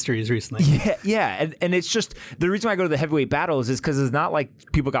first in histories recently. Yeah. And it's just, the reason why I go to the heavyweight battles is because it's not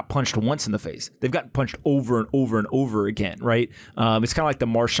like people got punched once in the face. They've gotten punched over and over and over again, right? It's kind of like the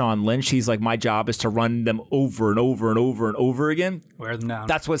Marshawn Lynch. He's like, my job is to run them over and over and over and over again. Wear them down.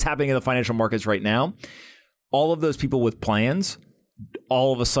 That's what's happening in the financial markets right now. All of those people with plans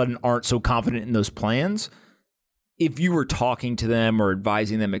all of a sudden aren't so confident in those plans. If you were talking to them or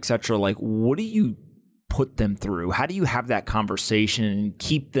advising them, et cetera, like, what do you put them through? How do you have that conversation and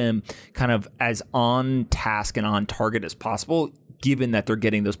keep them kind of as on task and on target as possible, given that they're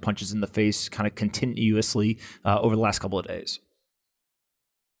getting those punches in the face kind of continuously over the last couple of days?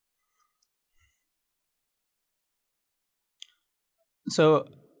 So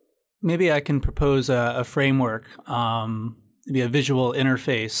maybe I can propose a framework, maybe a visual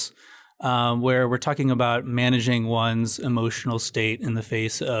interface, where we're talking about managing one's emotional state in the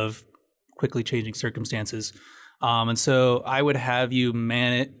face of quickly changing circumstances. And so I would have you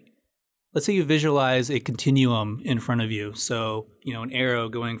let's say you visualize a continuum in front of you. So, an arrow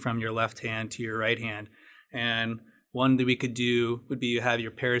going from your left hand to your right hand. And one that we could do would be you have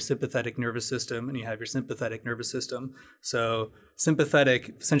your parasympathetic nervous system and you have your sympathetic nervous system. So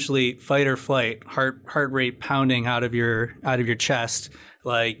sympathetic, essentially fight or flight, heart rate pounding out of your chest.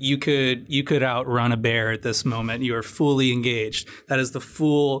 Like you could outrun a bear at this moment. You are fully engaged. That is the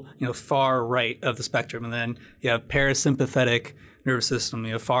full, far right of the spectrum. And then you have parasympathetic nervous system,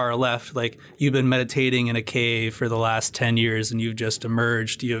 far left, like you've been meditating in a cave for the last 10 years and you've just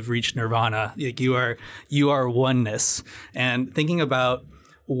emerged, you have reached nirvana. Like you are oneness. And thinking about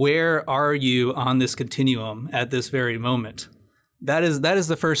where are you on this continuum at this very moment? That is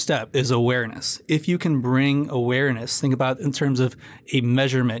the first step, is awareness. If you can bring awareness, think about in terms of a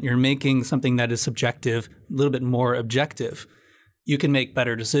measurement, you're making something that is subjective, a little bit more objective. You can make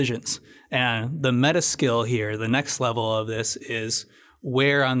better decisions. And the meta skill here, the next level of this, is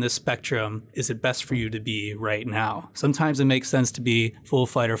where on this spectrum is it best for you to be right now? Sometimes it makes sense to be full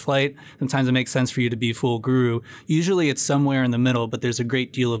fight or flight. Sometimes it makes sense for you to be full guru. Usually it's somewhere in the middle, but there's a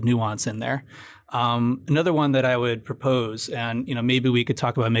great deal of nuance in there. Another one that I would propose, and maybe we could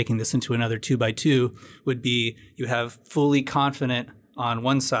talk about making this into another 2x2, would be you have fully confident on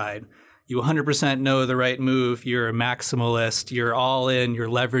one side. You 100% know the right move. You're a maximalist. You're all in. You're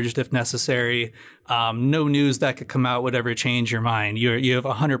leveraged if necessary. No news that could come out would ever change your mind. You have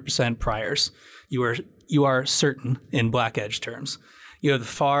 100% priors. You are certain in Black Edge terms. You have the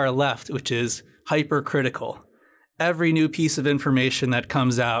far left, which is hypercritical. Every new piece of information that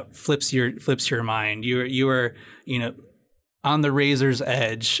comes out flips your mind. You are on the razor's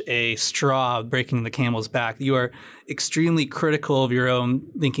edge, a straw breaking the camel's back. You are extremely critical of your own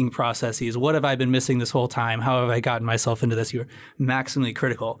thinking processes. What have I been missing this whole time? How have I gotten myself into this? You're maximally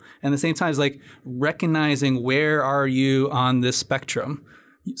critical. And at the same time, it's like recognizing where are you on this spectrum.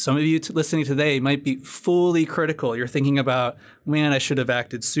 Some of you listening today might be fully critical. You're thinking about, man, I should have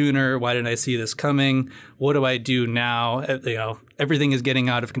acted sooner. Why didn't I see this coming? What do I do now? Everything is getting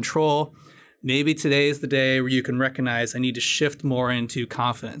out of control. Maybe today is the day where you can recognize I need to shift more into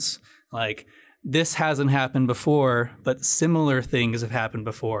confidence. Like, this hasn't happened before, but similar things have happened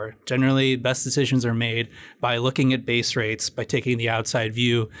before. Generally, best decisions are made by looking at base rates, by taking the outside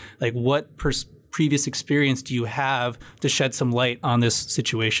view. Like, what previous experience do you have to shed some light on this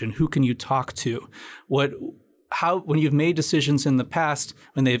situation? Who can you talk to? When you've made decisions in the past,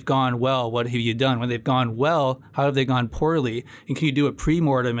 when they've gone well, what have you done? When they've gone well, how have they gone poorly? And can you do a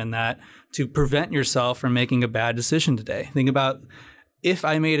pre-mortem in that to prevent yourself from making a bad decision today? Think about, if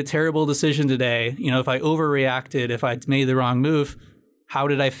I made a terrible decision today, if I overreacted, if I made the wrong move, how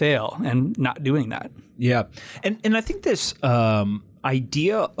did I fail? And not doing that. Yeah. And I think this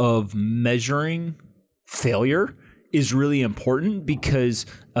idea of measuring failure is really important, because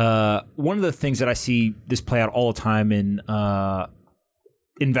one of the things that I see this play out all the time in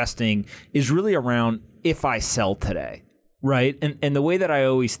investing is really around, if I sell today. Right. And the way that I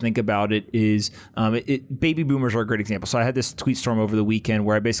always think about it is baby boomers are a great example. So I had this tweet storm over the weekend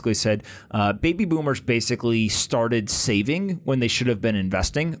where I basically said baby boomers basically started saving when they should have been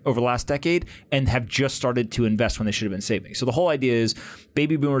investing over the last decade, and have just started to invest when they should have been saving. So the whole idea is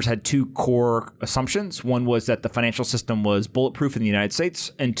baby boomers had two core assumptions. One was that the financial system was bulletproof in the United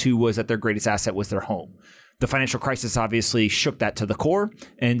States, and two was that their greatest asset was their home. The financial crisis obviously shook that to the core.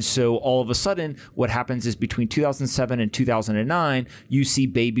 And so all of a sudden, what happens is between 2007 and 2009, you see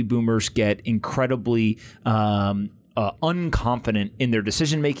baby boomers get incredibly unconfident in their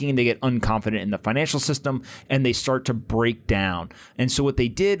decision making. They get unconfident in the financial system, and they start to break down. And so what they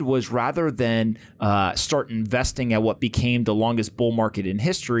did was, rather than start investing at what became the longest bull market in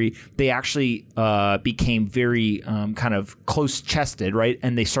history, they actually became very kind of close-chested, right?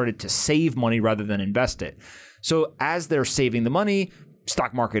 And they started to save money rather than invest it. So as they're saving the money,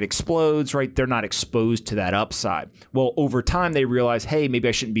 stock market explodes, right? They're not exposed to that upside. Well, over time, they realize, hey, maybe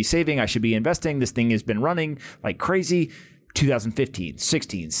I shouldn't be saving. I should be investing. This thing has been running like crazy. 2015,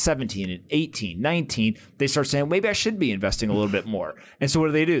 16, 17, and 18, 19, they start saying, maybe I should be investing a little bit more. And so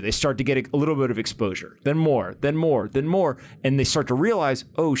what do? They start to get a little bit of exposure, then more, then more, then more. And they start to realize,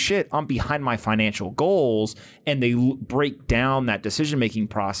 oh shit, I'm behind my financial goals. And they break down that decision-making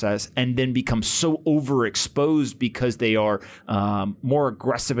process and then become so overexposed because they are more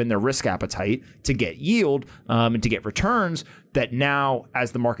aggressive in their risk appetite to get yield and to get returns, that now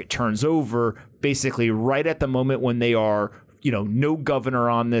as the market turns over, basically right at the moment when they are, no governor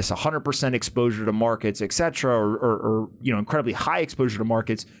on this, 100% exposure to markets, et cetera, or incredibly high exposure to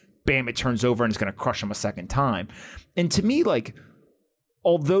markets, bam, it turns over and it's going to crush them a second time. And to me, like,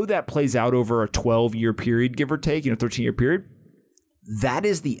 although that plays out over a 12-year period, give or take, 13-year period, that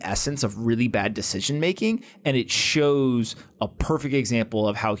is the essence of really bad decision making. And it shows a perfect example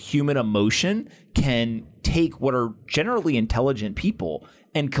of how human emotion can take what are generally intelligent people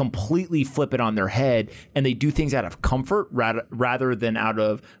and completely flip it on their head. And they do things out of comfort rather than out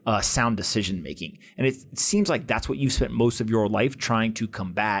of sound decision making. And it seems like that's what you've spent most of your life trying to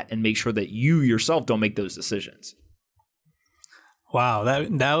combat and make sure that you yourself don't make those decisions. Wow,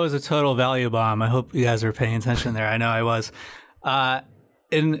 that was a total value bomb. I hope you guys are paying attention there. I know I was.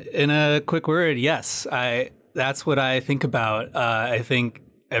 In a quick word, yes, that's what I think about. I think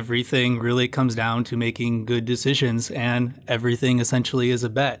everything really comes down to making good decisions, and everything essentially is a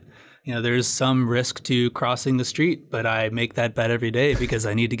bet. There's some risk to crossing the street, but I make that bet every day because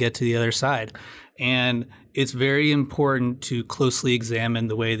I need to get to the other side. And it's very important to closely examine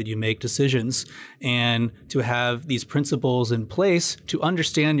the way that you make decisions and to have these principles in place to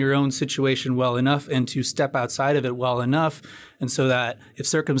understand your own situation well enough and to step outside of it well enough. And so that if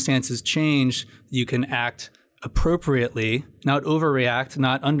circumstances change, you can act appropriately, not overreact,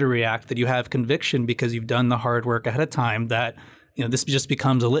 not underreact, that you have conviction because you've done the hard work ahead of time, that this just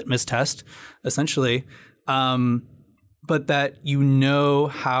becomes a litmus test, essentially. But that you know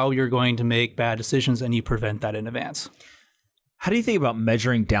how you're going to make bad decisions and you prevent that in advance. How do you think about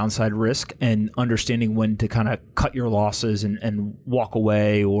measuring downside risk and understanding when to kind of cut your losses and walk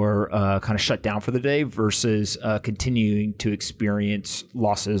away or kind of shut down for the day versus continuing to experience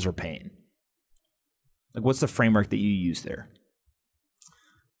losses or pain? Like, what's the framework that you use there?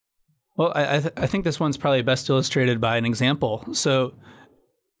 Well, I think this one's probably best illustrated by an example. So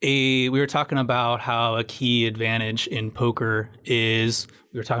we were talking about how a key advantage in poker is,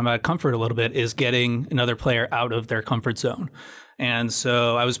 we were talking about comfort a little bit, is getting another player out of their comfort zone. And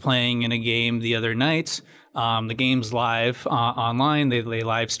so I was playing in a game the other night. The game's live online. They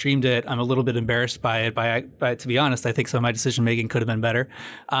live streamed it. I'm a little bit embarrassed by it. To be honest, I think some of my decision making could have been better.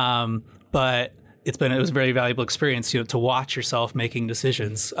 But it was a very valuable experience, to watch yourself making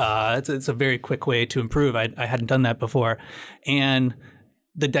decisions. It's a very quick way to improve. I hadn't done that before. And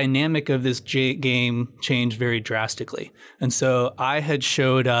the dynamic of this game changed very drastically. And so I had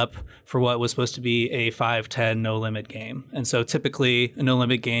showed up for what was supposed to be a 5-10 no-limit game. And so typically a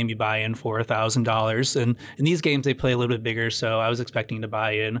no-limit game, you buy in for $1,000. And in these games, they play a little bit bigger. So I was expecting to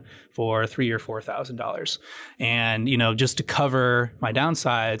buy in for $3,000 or $4,000. And, just to cover my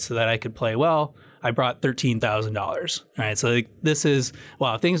downside so that I could play well, I brought $13,000. Right. So this is,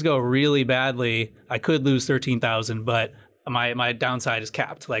 if things go really badly, I could lose $13,000, but my downside is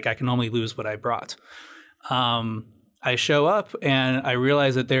capped. Like, I can only lose what I brought. I show up and I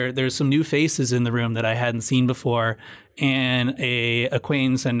realize that there's some new faces in the room that I hadn't seen before. And a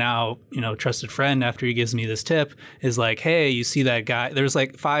acquaintance and now, trusted friend, after he gives me this tip, is like, hey, you see that guy? There's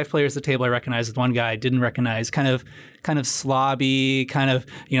like 5 players at the table I recognized. One guy I didn't recognize, kind of slobby,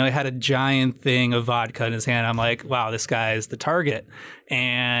 he had a giant thing of vodka in his hand. I'm like, wow, this guy is the target.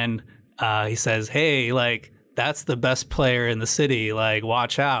 And he says, hey, like, that's the best player in the city. Like,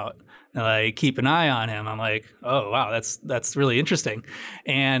 watch out. Like, keep an eye on him. I'm like, oh, wow, that's really interesting.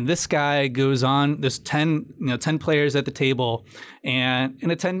 And this guy goes on, there's 10 players at the table. And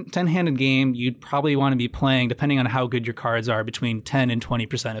in a 10-handed game, you'd probably want to be playing, depending on how good your cards are, between 10 and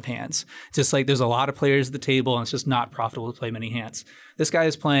 20% of hands. It's just like there's a lot of players at the table and it's just not profitable to play many hands. This guy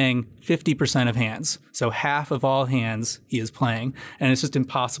is playing 50% of hands. So half of all hands he is playing. And it's just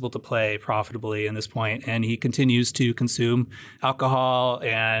impossible to play profitably in this point. And he continues to consume alcohol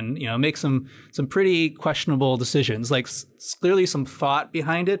and, make some pretty questionable decisions, like clearly some thought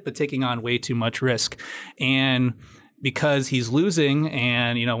behind it, but taking on way too much risk. And because he's losing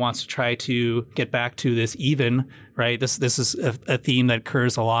and, wants to try to get back to this even, right? This is a theme that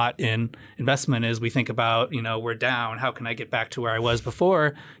occurs a lot in investment as we think about, we're down. How can I get back to where I was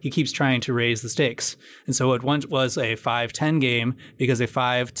before? He keeps trying to raise the stakes. And so it once was a 5-10 game because a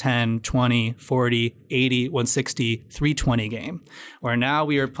 5, 10, 20, 40, 80, 160, 320 game, where now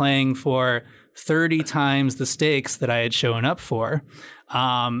we are playing for 30 times the stakes that I had shown up for.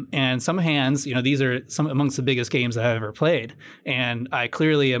 And some hands, these are some amongst the biggest games I've ever played. And I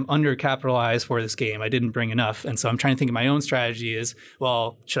clearly am undercapitalized for this game. I didn't bring enough. And so I'm trying to think of my own strategy is,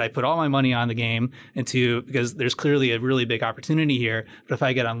 well, should I put all my money on the game because there's clearly a really big opportunity here. But if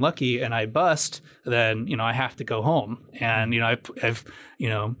I get unlucky and I bust, then, I have to go home. And, I've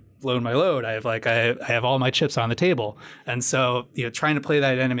blown my load. I have all my chips on the table. And so, trying to play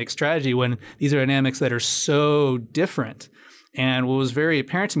that dynamic strategy when these are dynamics that are so different. And what was very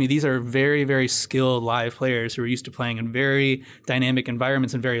apparent to me, these are very, very skilled live players who are used to playing in very dynamic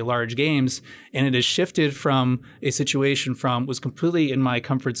environments and very large games. And it has shifted from a situation from was completely in my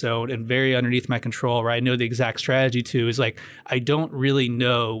comfort zone and very underneath my control, where I know the exact strategy to, is like, I don't really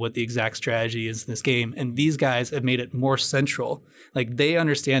know what the exact strategy is in this game. And these guys have made it more central. Like, they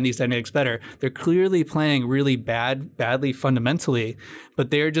understand these dynamics better. They're clearly playing really badly fundamentally,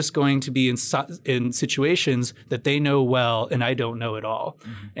 but they're just going to be in situations that they know well and I don't know at all.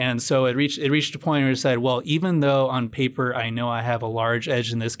 Mm-hmm. And so it reached a point where I said, well, even though on paper I know I have a large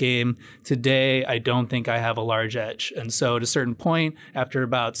edge in this game, today I don't think I have a large edge. And so at a certain point, after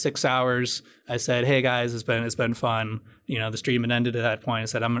about 6 hours, I said, hey guys, it's been fun. The stream had ended at that point. I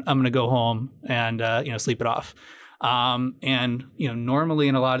said, I'm going to go home and sleep it off. Normally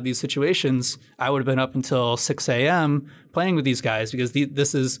in a lot of these situations, I would have been up until 6 a.m. playing with these guys, because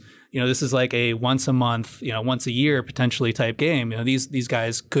this is like a once a month, once a year potentially type game. These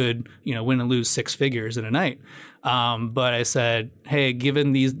guys could, win and lose six figures in a night. But I said, hey,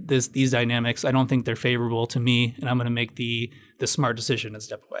 given these dynamics, I don't think they're favorable to me, and I'm going to make the smart decision and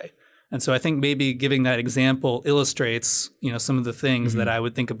step away. And so I think maybe giving that example illustrates, some of the things that I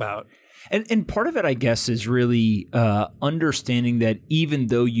would think about. And part of it, I guess, is really understanding that even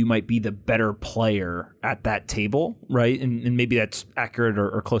though you might be the better player at that table, right? And maybe that's accurate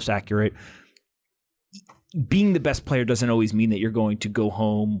or close to accurate. Being the best player doesn't always mean that you're going to go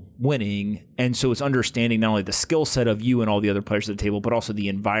home winning. And so it's understanding not only the skill set of you and all the other players at the table, but also the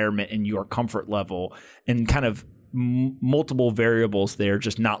environment and your comfort level, and kind of multiple variables there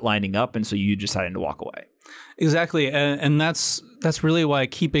just not lining up. And so you decided to walk away. Exactly. And that's really why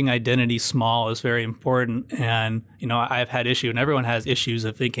keeping identity small is very important. And, I've had issue, and everyone has issues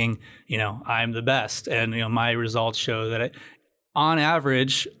of thinking, I'm the best. And, my results show that on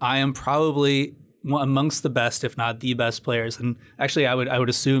average, I am probably amongst the best, if not the best players. And actually, I would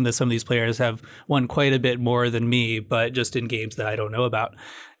assume that some of these players have won quite a bit more than me, but just in games that I don't know about.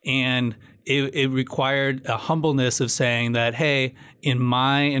 And it required a humbleness of saying that, hey, in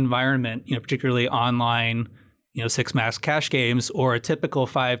my environment, particularly online, 6 max cash games or a typical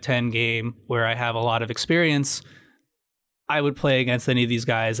 5-10 game where I have a lot of experience, I would play against any of these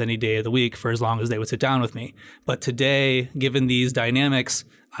guys any day of the week for as long as they would sit down with me. But today, given these dynamics,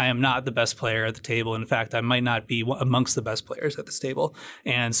 I am not the best player at the table. In fact, I might not be amongst the best players at this table.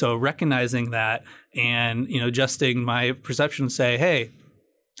 And so recognizing that and, adjusting my perception, say, hey,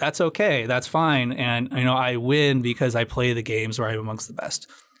 that's okay. That's fine. And, I win because I play the games where I'm amongst the best.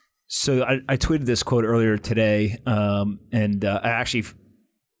 So I tweeted this quote earlier today, and I actually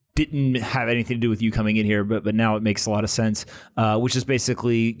didn't have anything to do with you coming in here, but now it makes a lot of sense, which is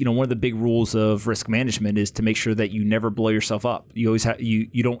basically, one of the big rules of risk management is to make sure that you never blow yourself up. You always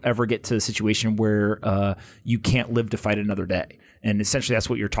you don't ever get to a situation where you can't live to fight another day. And essentially that's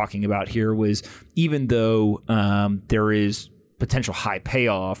what you're talking about here, was even though there is potential high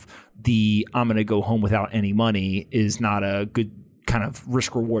payoff, the I'm going to go home without any money is not a good kind of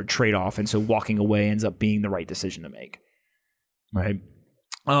risk reward trade-off. And so walking away ends up being the right decision to make. Right.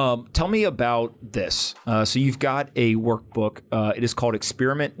 Tell me about this. So you've got a workbook. It is called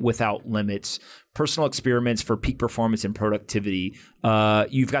Experiment Without Limits, Personal Experiments for Peak Performance and Productivity.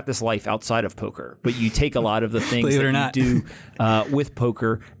 You've got this life outside of poker, but you take a lot of the things that you do with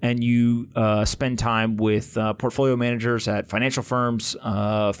poker, and you spend time with portfolio managers at financial firms,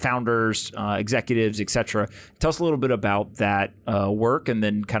 founders, executives, etc. Tell us a little bit about that work, and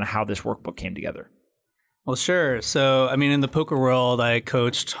then kind of how this workbook came together. Well, sure. So, in the poker world, I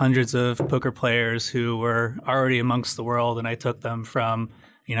coached hundreds of poker players who were already amongst the world, and I took them from,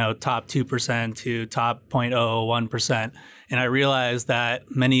 top 2% to top 0.01%. And I realized that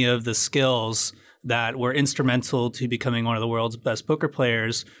many of the skills that were instrumental to becoming one of the world's best poker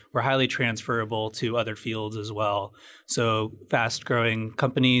players were highly transferable to other fields as well. So fast-growing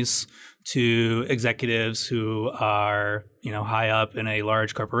companies to executives who are, high up in a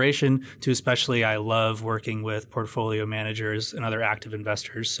large corporation, to especially I love working with portfolio managers and other active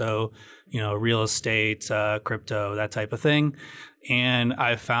investors. So, real estate, crypto, that type of thing. And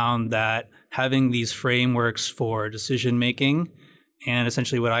I found that having these frameworks for decision making and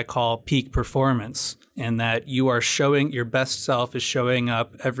essentially what I call peak performance, and that you are showing your best self is showing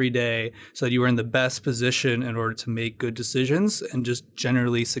up every day so that you are in the best position in order to make good decisions and just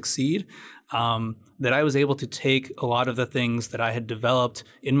generally succeed. That I was able to take a lot of the things that I had developed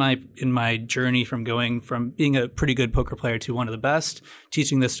in my journey from going from being a pretty good poker player to one of the best,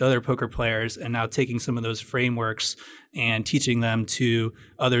 teaching this to other poker players, and now taking some of those frameworks and teaching them to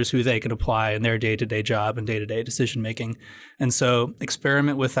others who they can apply in their day-to-day job and day-to-day decision making. And so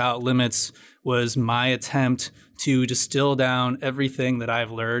Experiment Without Limits was my attempt to distill down everything that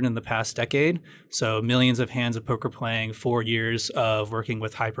I've learned in the past decade. So millions of hands of poker playing, 4 years of working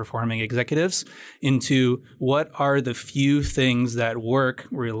with high-performing executives, into what are the few things that work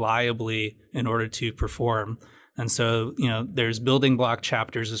reliably in order to perform. And so, there's building block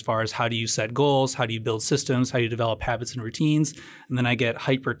chapters as far as how do you set goals, how do you build systems, how do you develop habits and routines. And then I get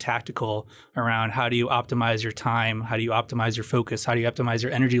hyper tactical around how do you optimize your time, how do you optimize your focus, how do you optimize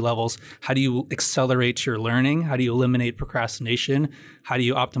your energy levels, how do you accelerate your learning, how do you eliminate procrastination, how do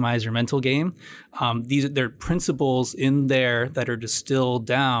you optimize your mental game. There are principles in there that are distilled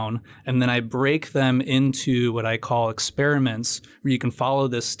down, and then I break them into what I call experiments where you can follow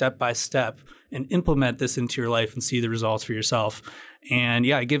this step by step and implement this into your life and see the results for yourself. And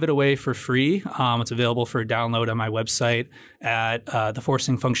I give it away for free. It's available for download on my website at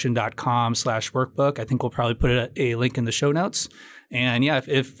theforcingfunction.com/workbook. I think we'll probably put a link in the show notes. And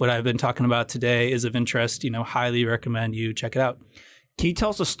if what I've been talking about today is of interest, highly recommend you check it out. Can you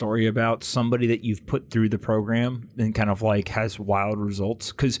tell us a story about somebody that you've put through the program and kind of like has wild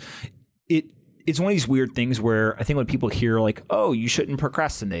results? Because it's one of these weird things where I think when people hear like, oh, you shouldn't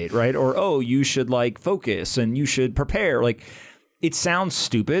procrastinate, right? Or, oh, you should like focus and you should prepare. Like, it sounds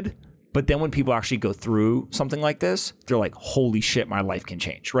stupid, but then when people actually go through something like this, they're like, holy shit, my life can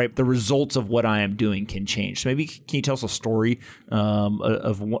change, right? The results of what I am doing can change. So maybe can you tell us a story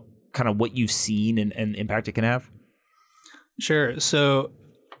of what kind of what you've seen and impact it can have? Sure. So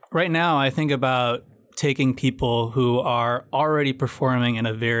right now I think about taking people who are already performing in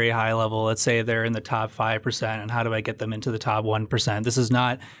a very high level. Let's say they're in the top 5%, and how do I get them into the top 1%? This is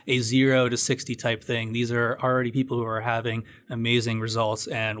not a 0 to 60 type thing. These are already people who are having amazing results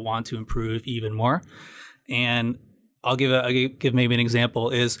and want to improve even more. And I'll give maybe an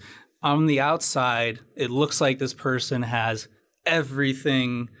example is on the outside, it looks like this person has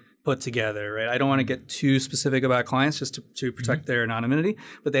everything put together, right? I don't want to get too specific about clients just to protect their anonymity,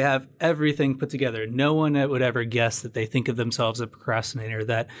 but they have everything put together. No one would ever guess that they think of themselves as a procrastinator,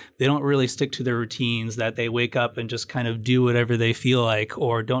 that they don't really stick to their routines, that they wake up and just kind of do whatever they feel like,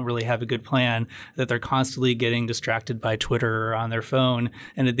 or don't really have a good plan, that they're constantly getting distracted by Twitter or on their phone.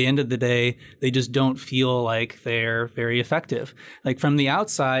 And at the end of the day, they just don't feel like they're very effective. Like from the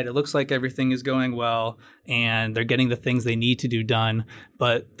outside, it looks like everything is going well and they're getting the things they need to do done,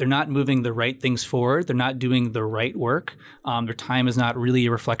 but they're not moving the right things forward. They're not doing the right work. Their time is not really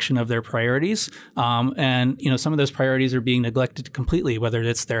a reflection of their priorities. And some of those priorities are being neglected completely, whether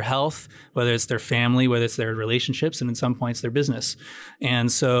it's their health, whether it's their family, whether it's their relationships, and in some points their business.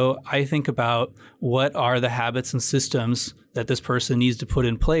 And so I think about what are the habits and systems that this person needs to put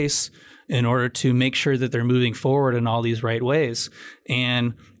in place in order to make sure that they're moving forward in all these right ways.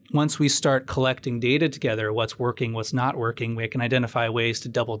 And once we start collecting data together, what's working, what's not working, we can identify ways to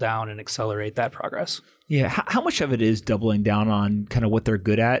double down and accelerate that progress. Yeah. How much of it is doubling down on kind of what they're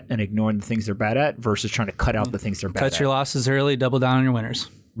good at and ignoring the things they're bad at versus trying to cut out the things they're bad at? Cut your losses early, double down on your winners.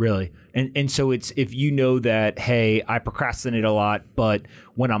 Really? And so it's if you know that, hey, I procrastinate a lot, but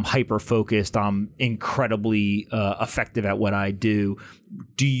when I'm hyper-focused, I'm incredibly effective at what I do.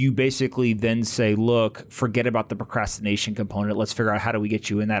 Do you basically then say, look, forget about the procrastination component. Let's figure out how do we get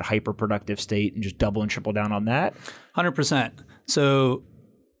you in that hyper-productive state and just double and triple down on that? 100%. So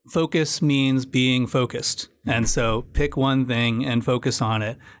focus means being focused. And so pick one thing and focus on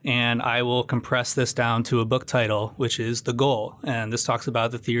it. And I will compress this down to a book title, which is The Goal. And this talks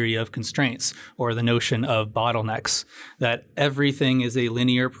about the theory of constraints, or the notion of bottlenecks, that everything is a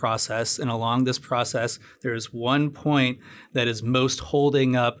linear process. And along this process, there is one point that is most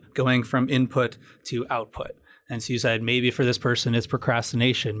holding up going from input to output. And so you said, maybe for this person, it's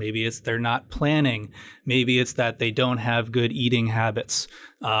procrastination. Maybe it's they're not planning. Maybe it's that they don't have good eating habits.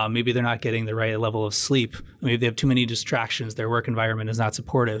 Maybe they're not getting the right level of sleep. Maybe they have too many distractions. Their work environment is not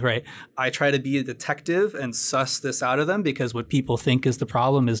supportive, right? I try to be a detective and suss this out of them, because what people think is the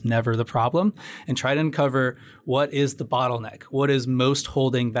problem is never the problem, and try to uncover what is the bottleneck, what is most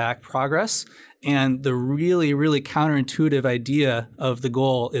holding back progress. And the really, really counterintuitive idea of The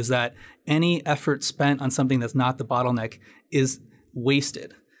Goal is that any effort spent on something that's not the bottleneck is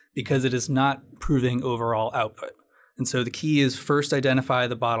wasted, because it is not proving overall output. And so the key is first identify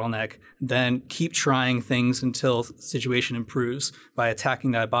the bottleneck, then keep trying things until the situation improves by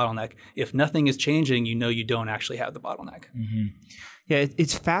attacking that bottleneck. If nothing is changing, you don't actually have the bottleneck. Mm-hmm. Yeah,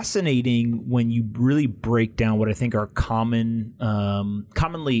 it's fascinating when you really break down what I think are commonly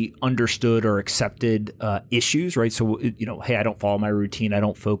understood or accepted issues, right? So, hey, I don't follow my routine, I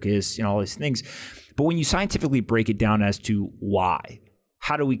don't focus, all these things. But But when you scientifically break it down as to why,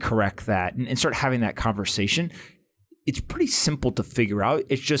 how do we correct that and start having that conversation, it's pretty simple to figure out.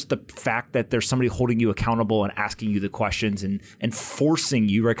 It's just the fact that there's somebody holding you accountable and asking you the questions and forcing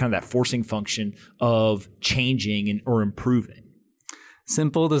you, right? Kind of that forcing function of changing or improving.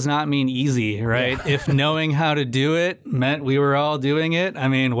 Simple does not mean easy, right? Yeah. If knowing how to do it meant we were all doing it, I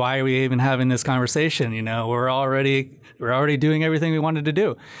mean, why are we even having this conversation? You know, we're already doing everything we wanted to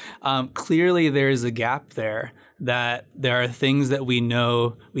do. Clearly, there is a gap there, that there are things that we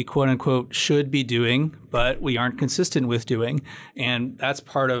know we quote unquote should be doing, but we aren't consistent with doing. And that's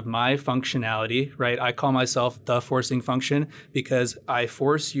part of my functionality, right? I call myself the forcing function because I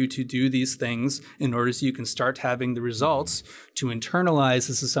force you to do these things in order so you can start having the results to internalize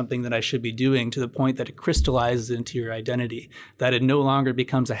this is something that I should be doing, to the point that it crystallizes into your identity, that it no longer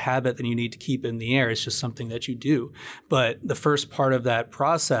becomes a habit that you need to keep in the air. It's just something that you do. But the first part of that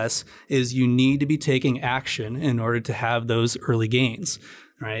process is you need to be taking action in order to have those early gains,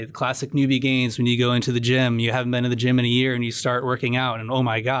 right? The classic newbie gains, when you go into the gym, you haven't been in the gym in a year and you start working out and, oh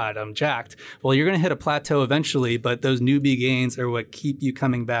my God, I'm jacked. Well, you're going to hit a plateau eventually, but those newbie gains are what keep you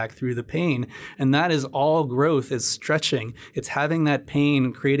coming back through the pain. And that is all growth, is stretching. It's having that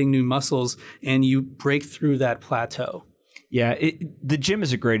pain, creating new muscles, and you break through that plateau. Yeah, the gym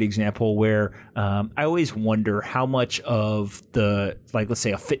is a great example where I always wonder how much of the, like, let's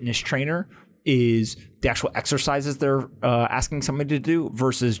say a fitness trainer is the actual exercises they're asking somebody to do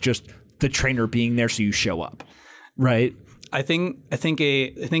versus just the trainer being there so you show up, right? I think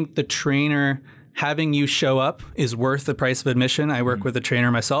the trainer having you show up is worth the price of admission. I work with a trainer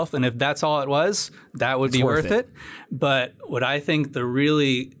myself, and if that's all it was, that would be worth it. But what I think the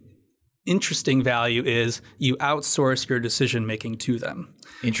really interesting value is you outsource your decision making to them.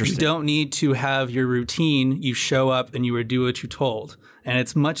 Interesting. You don't need to have your routine. You show up and you do what you're told. And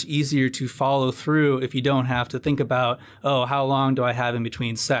it's much easier to follow through if you don't have to think about, oh, how long do I have in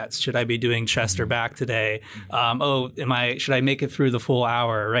between sets? Should I be doing chest or back today? Should I make it through the full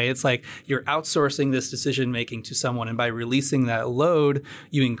hour, right? It's like you're outsourcing this decision making to someone. And by releasing that load,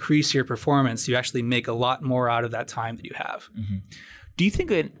 you increase your performance. You actually make a lot more out of that time that you have. Mm-hmm. Do you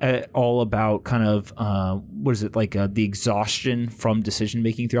think it all about kind of, the exhaustion from decision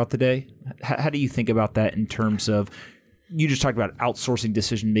making throughout the day? How do you think about that in terms of, you just talked about outsourcing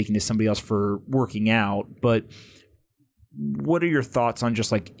decision making to somebody else for working out, but what are your thoughts on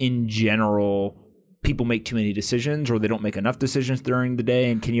just like in general, people make too many decisions or they don't make enough decisions during the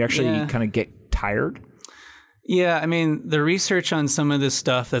day? And can you actually kind of get tired? Yeah, I mean, the research on some of this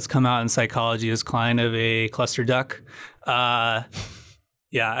stuff that's come out in psychology is kind of a cluster duck.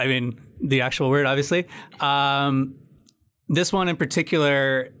 Yeah, I mean, the actual word, obviously. This one in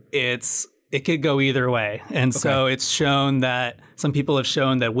particular, it could go either way. And so it's shown that some people have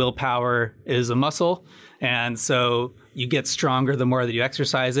shown that willpower is a muscle. And so you get stronger the more that you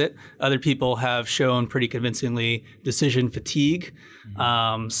exercise it. Other people have shown pretty convincingly decision fatigue.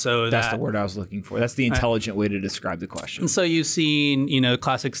 That's the word I was looking for. That's the intelligent way to describe the question. And so you've seen,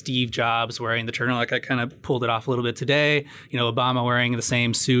 classic Steve Jobs wearing the turtleneck. I kind of pulled it off a little bit today. Obama wearing the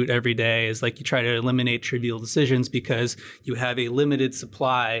same suit every day is like you try to eliminate trivial decisions because you have a limited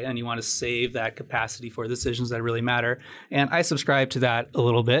supply and you want to save that capacity for decisions that really matter. And I subscribe to that a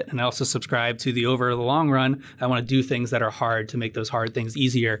little bit. And I also subscribe to the over the long run, I want to do things that are hard to make those hard things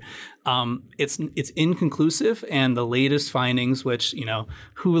easier. It's inconclusive, and the latest findings, which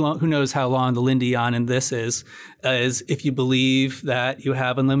who knows how long the Lindy on in this is if you believe that you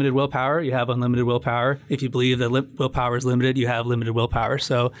have unlimited willpower, you have unlimited willpower. If you believe that willpower is limited, you have limited willpower.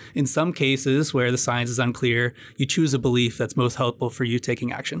 So in some cases where the science is unclear, you choose a belief that's most helpful for you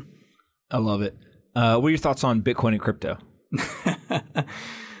taking action. I love it. What are your thoughts on Bitcoin and crypto?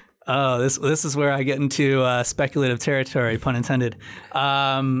 Oh, this is where I get into speculative territory, pun intended.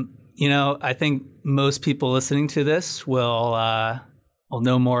 I think most people listening to this will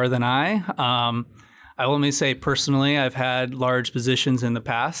know more than I. I will only say personally, I've had large positions in the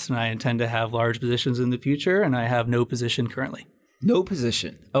past, and I intend to have large positions in the future, and I have no position currently. No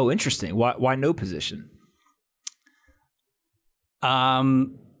position. Oh, interesting. Why no position?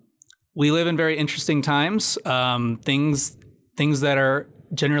 We live in very interesting times. Things that are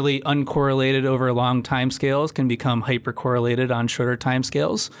generally uncorrelated over long time scales can become hypercorrelated on shorter time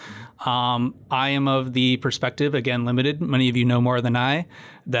scales. I am of the perspective, again, limited, many of you know more than I,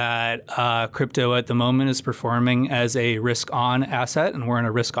 that crypto at the moment is performing as a risk-on asset, and we're in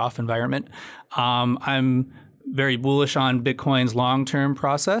a risk-off environment. I'm very bullish on Bitcoin's long-term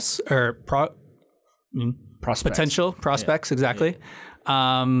prospects. Potential prospects, exactly.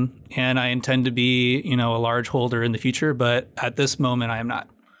 Yeah. And I intend to be, a large holder in the future, but at this moment, I am not.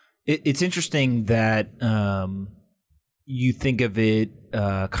 It's interesting that you think of it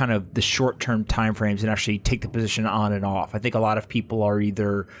kind of the short-term timeframes and actually take the position on and off. I think a lot of people are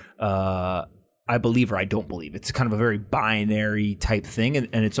either I believe or I don't believe. It's kind of a very binary type thing, and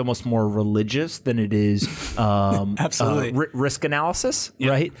it's almost more religious than it is absolutely risk analysis,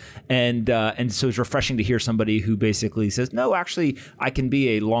 right? And so it's refreshing to hear somebody who basically says, no, actually, I can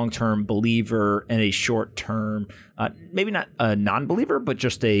be a long-term believer and a short-term, maybe not a non-believer, but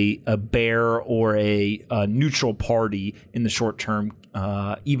just a bear or a neutral party in the short term,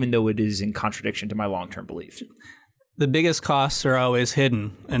 even though it is in contradiction to my long-term belief. The biggest costs are always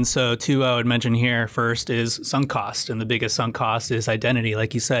hidden. And so two I would mention here first is sunk cost. And the biggest sunk cost is identity.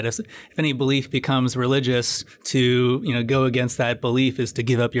 Like you said, if any belief becomes religious, to go against that belief is to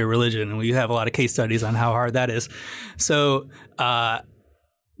give up your religion. And we have a lot of case studies on how hard that is. So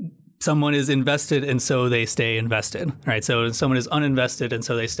someone is invested and so they stay invested, right? So someone is uninvested and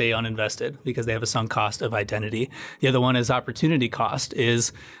so they stay uninvested because they have a sunk cost of identity. The other one is opportunity cost,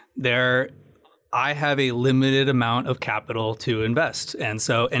 is I have a limited amount of capital to invest. And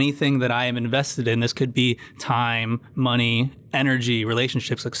so anything that I am invested in, this could be time, money, energy,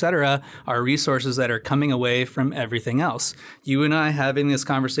 relationships, etc., are resources that are coming away from everything else. You and I having this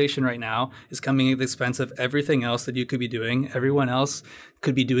conversation right now is coming at the expense of everything else that you could be doing. Everyone else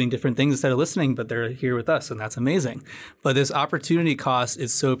could be doing different things instead of listening, but they're here with us, and that's amazing. But this opportunity cost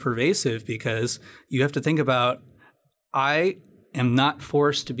is so pervasive because you have to think about, I am not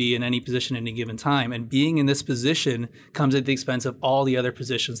forced to be in any position at any given time. And being in this position comes at the expense of all the other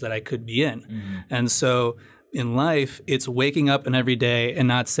positions that I could be in. Mm-hmm. And so in life, it's waking up and every day and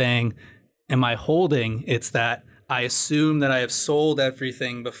not saying, am I holding? It's that I assume that I have sold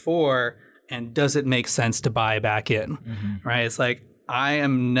everything before, and does it make sense to buy back in? Mm-hmm. Right? It's like, I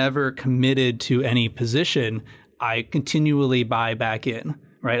am never committed to any position. I continually buy back in,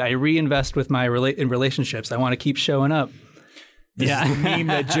 right? I reinvest with my in relationships. I want to keep showing up. This is the meme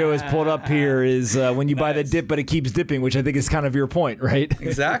that Joe has pulled up here is when you buy the dip, but it keeps dipping, which I think is kind of your point, right?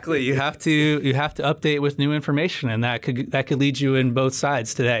 Exactly. You have to update with new information, and that could lead you in both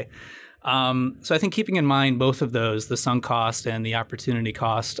sides today. So I think keeping in mind both of those, the sunk cost and the opportunity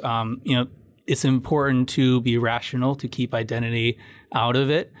cost, it's important to be rational, to keep identity out of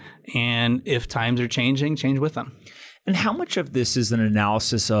it. And if times are changing, change with them. And how much of this is an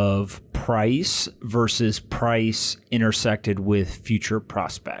analysis of price versus price intersected with future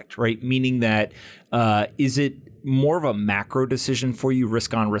prospect, right? Meaning that is it more of a macro decision for you,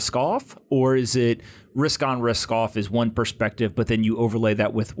 risk on, risk off? Or is it risk on, risk off is one perspective, but then you overlay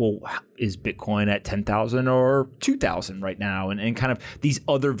that with, well, is Bitcoin at 10,000 or 2,000 right now? And kind of these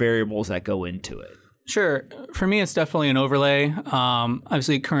other variables that go into it. Sure. For me, it's definitely an overlay.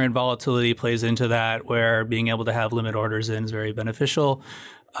 Obviously, current volatility plays into that, where being able to have limit orders in is very beneficial.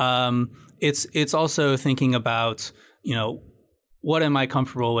 It's also thinking about, what am I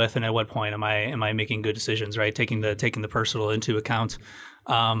comfortable with, and at what point am I making good decisions, right? Taking the personal into account.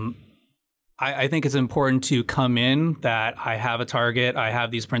 I think it's important to come in that I have a target, I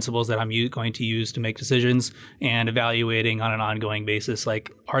have these principles that I'm going to use to make decisions, and evaluating on an ongoing basis,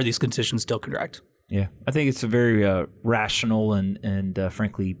 like, are these conditions still correct? Yeah, I think it's a very rational and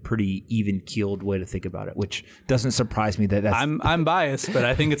frankly pretty even-keeled way to think about it, which doesn't surprise me that's... I'm biased, but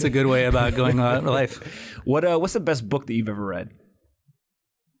I think it's a good way about going about life. What's the best book that you've ever read?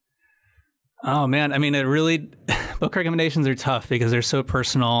 Oh, man. I mean, book recommendations are tough because they're so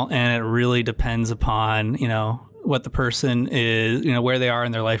personal, and it really depends upon, what the person is, where they are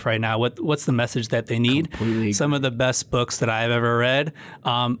in their life right now, what's the message that they need. Completely. Some of the best books that I've ever read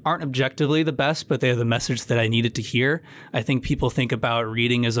aren't objectively the best, but they're the message that I needed to hear. I think people think about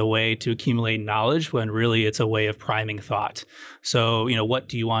reading as a way to accumulate knowledge when really it's a way of priming thought. So, what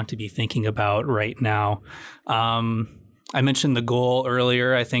do you want to be thinking about right now? I mentioned The Goal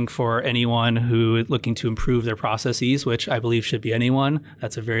earlier. I think for anyone who is looking to improve their processes, which I believe should be anyone,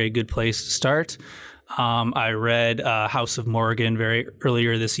 that's a very good place to start. I read House of Morgan very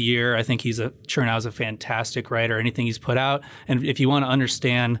earlier this year. I think Chernow is a fantastic writer, anything he's put out. And if you want to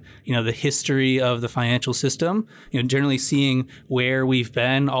understand, the history of the financial system, generally seeing where we've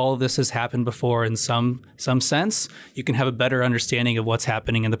been, all of this has happened before in some sense, you can have a better understanding of what's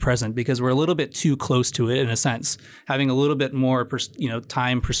happening in the present, because we're a little bit too close to it in a sense. Having a little bit more,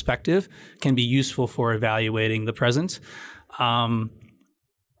 time perspective can be useful for evaluating the present.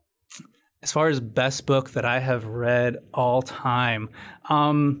 As far as best book that I have read all time,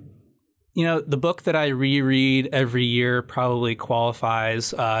 The book that I reread every year probably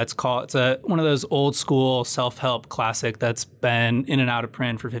qualifies. It's one of those old school self-help classic that's been in and out of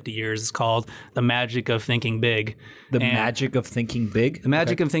print for 50 years. It's called The Magic of Thinking Big. The Magic of Thinking Big? The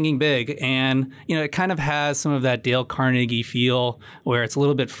Magic of Thinking Big. And, it kind of has some of that Dale Carnegie feel where it's a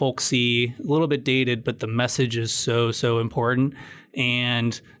little bit folksy, a little bit dated, but the message is so, so important.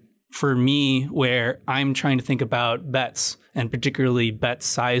 And for me, where I'm trying to think about bets and particularly bet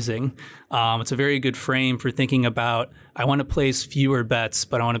sizing, it's a very good frame for thinking about, I want to place fewer bets,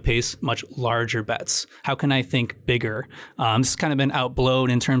 but I want to place much larger bets. How can I think bigger? This has kind of been outblown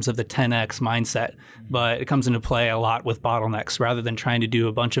in terms of the 10x mindset, but it comes into play a lot with bottlenecks. Rather than trying to do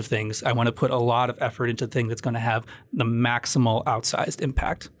a bunch of things, I want to put a lot of effort into the thing that's going to have the maximal outsized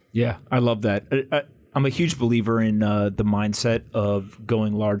impact. Yeah, I love that. I'm a huge believer in the mindset of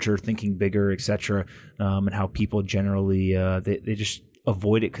going larger, thinking bigger, etc., and how people generally they just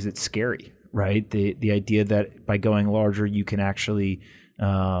avoid it because it's scary, right? The idea that by going larger you can actually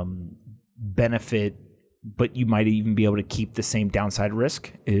benefit, but you might even be able to keep the same downside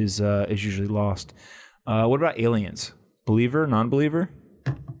risk is usually lost. What about aliens? Believer, non-believer?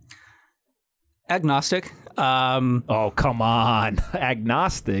 Agnostic. Oh, come on,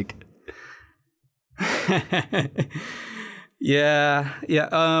 agnostic. Yeah.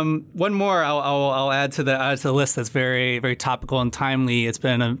 One more I'll add to the list that's very, very topical and timely. It's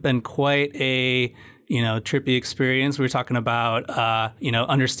been quite a trippy experience. We were talking about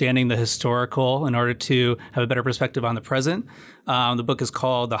understanding the historical in order to have a better perspective on the present. The book is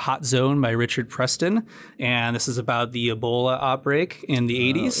called The Hot Zone by Richard Preston, and this is about the Ebola outbreak in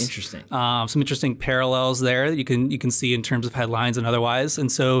the 80s. Interesting. Some interesting parallels there that you can see in terms of headlines and otherwise.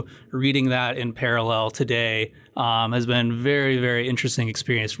 And so reading that in parallel today has been very, very interesting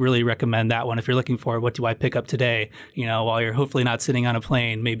experience. Really recommend that one if you're looking for what do I pick up today, while you're hopefully not sitting on a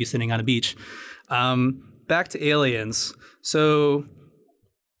plane, maybe sitting on a beach. Back to aliens. So,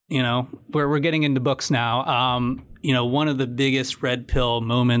 we're getting into books now. One of the biggest red pill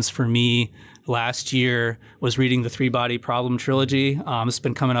moments for me last year was reading the Three Body Problem trilogy. It's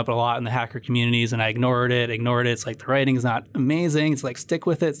been coming up a lot in the hacker communities, and I ignored it. It's like the writing is not amazing. It's like stick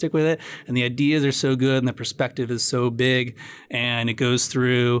with it. And the ideas are so good, and the perspective is so big, and it goes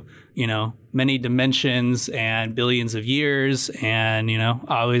through many dimensions and billions of years, and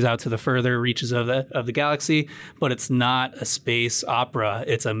always out to the further reaches of the galaxy. But it's not a space opera.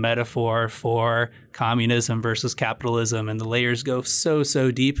 It's a metaphor for communism versus capitalism, and the layers go so,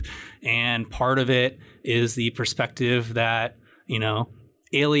 so deep. And part of it is the perspective that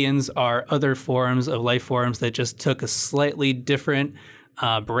aliens are other forms of life forms that just took a slightly different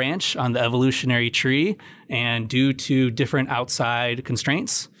branch on the evolutionary tree, and due to different outside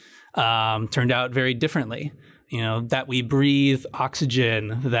constraints, turned out very differently. That we breathe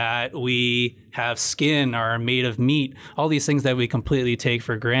oxygen, that we have skin, are made of meat. All these things that we completely take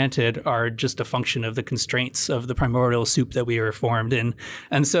for granted are just a function of the constraints of the primordial soup that we were formed in.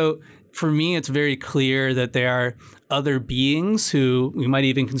 And so for me, it's very clear that there are other beings who we might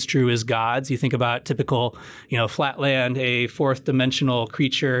even construe as gods. You think about typical, Flatland, a fourth dimensional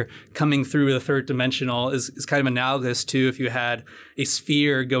creature coming through the third dimensional is kind of analogous to if you had a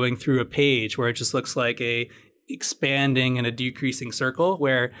sphere going through a page where it just looks like a expanding and a decreasing circle,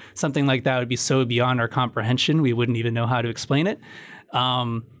 where something like that would be so beyond our comprehension, we wouldn't even know how to explain it.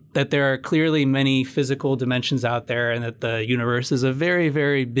 That there are clearly many physical dimensions out there, and that the universe is a very,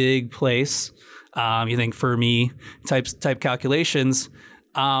 very big place. You think Fermi type calculations.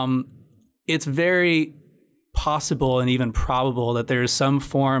 It's very possible and even probable that there is some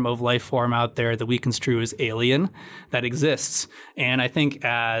form of life form out there that we construe as alien that exists. And I think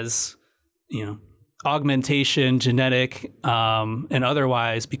as augmentation, genetic, and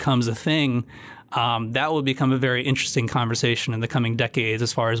otherwise becomes a thing, that will become a very interesting conversation in the coming decades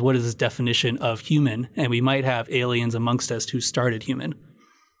as far as what is this definition of human. And we might have aliens amongst us who started human.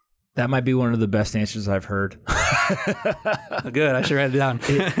 That might be one of the best answers I've heard. Good. I should write it down.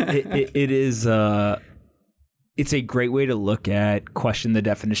 It is. It's a great way to look at, question the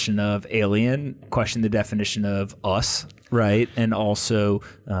definition of alien, question the definition of us, right? And also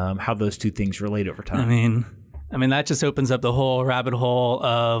how those two things relate over time. I mean, that just opens up the whole rabbit hole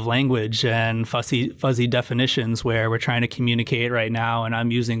of language and fuzzy definitions where we're trying to communicate right now, and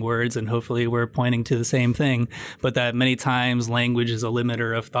I'm using words and hopefully we're pointing to the same thing, but that many times language is a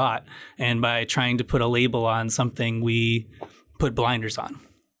limiter of thought. And by trying to put a label on something, we put blinders on.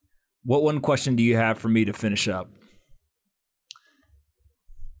 What one question do you have for me to finish up?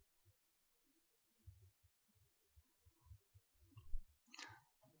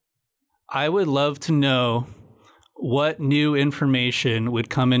 I would love to know what new information would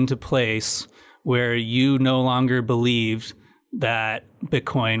come into place where you no longer believed that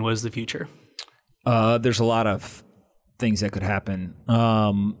Bitcoin was the future? There's a lot of things that could happen.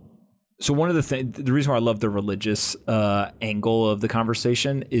 So one of the reason why I love the religious angle of the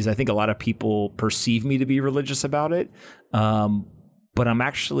conversation is I think a lot of people perceive me to be religious about it. But I'm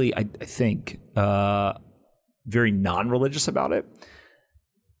actually, I think, very non-religious about it.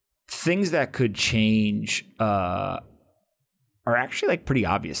 Things that could change are actually like pretty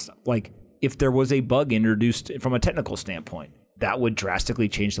obvious. Like if there was a bug introduced from a technical standpoint, that would drastically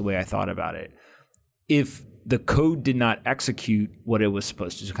change the way I thought about it. If the code did not execute what it was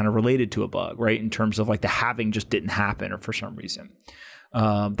supposed to, so kind of related to a bug, right? In terms of like the halving just didn't happen or for some reason.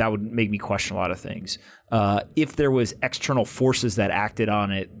 That would make me question a lot of things. If there was external forces that acted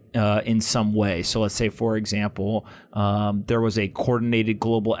on it in some way. So let's say, for example, there was a coordinated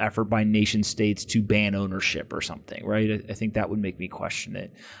global effort by nation states to ban ownership or something, right? I think that would make me question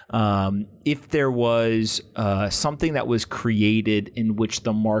it. If there was something that was created in which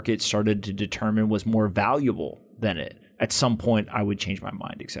the market started to determine was more valuable than it, at some point I would change my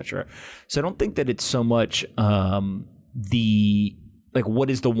mind, etc. So I don't think that it's so much what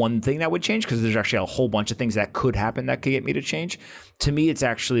is the one thing that would change? Because there's actually a whole bunch of things that could happen that could get me to change. To me, it's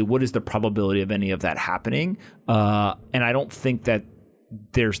actually what is the probability of any of that happening? And I don't think that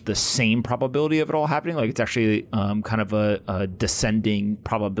there's the same probability of it all happening. Like it's actually kind of a descending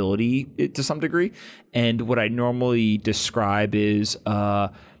probability to some degree. And what I normally describe is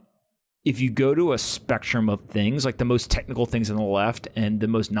if you go to a spectrum of things, like the most technical things on the left and the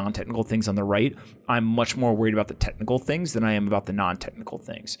most non-technical things on the right, I'm much more worried about the technical things than I am about the non-technical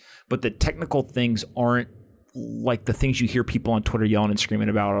things. But the technical things aren't like the things you hear people on Twitter yelling and screaming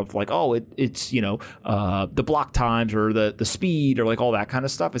about of like, oh, it's the block times or the speed or like all that kind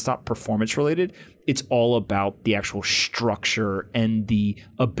of stuff. It's not performance related. It's all about the actual structure and the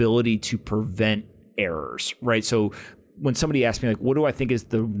ability to prevent errors, right? So when somebody asks me, like, what do I think is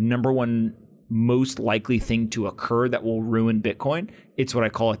the number one most likely thing to occur that will ruin Bitcoin? It's what I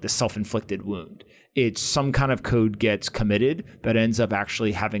call like the self-inflicted wound. It's some kind of code gets committed that ends up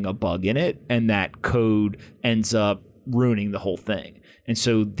actually having a bug in it, and that code ends up ruining the whole thing. And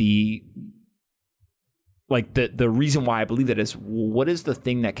so the reason why I believe that is, what is the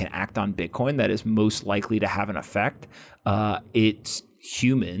thing that can act on Bitcoin that is most likely to have an effect? It's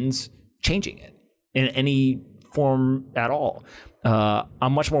humans changing it in any form at all.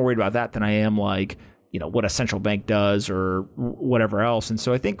 I'm much more worried about that than I am like, what a central bank does or whatever else. And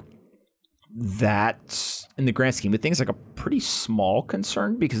so I think that's, in the grand scheme of things, like a pretty small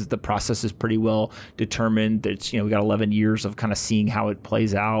concern because the process is pretty well determined. It's, we got 11 years of kind of seeing how it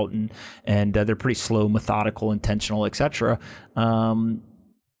plays out, and they're pretty slow, methodical, intentional, etc.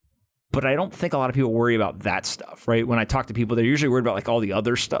 But I don't think a lot of people worry about that stuff, right? When I talk to people, they're usually worried about like all the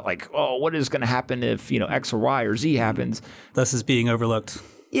other stuff, like, oh, what is going to happen if, X or Y or Z happens? This is being overlooked.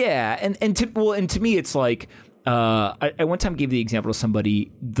 Yeah. And to me, it's like, I one time gave the example to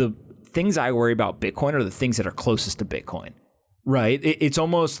somebody, the things I worry about Bitcoin are the things that are closest to Bitcoin, right? It's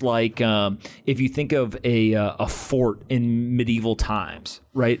almost like if you think of a fort in medieval times,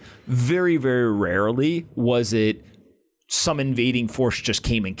 right? Very, very rarely was it some invading force just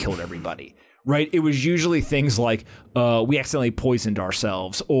came and killed everybody, right? It was usually things like we accidentally poisoned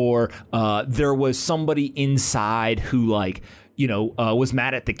ourselves, or there was somebody inside who was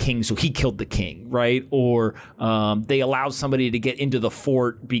mad at the king, so he killed the king, right? Or they allowed somebody to get into the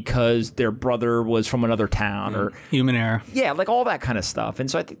fort because their brother was from another town, or human error. Yeah, like all that kind of stuff. And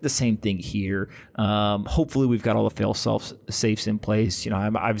so I think the same thing here. Hopefully we've got all the fail-safes in place. I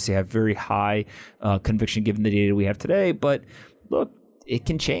obviously have very high conviction given the data we have today, but look, it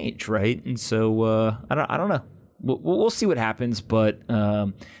can change, right? And so I don't know. We'll see what happens, but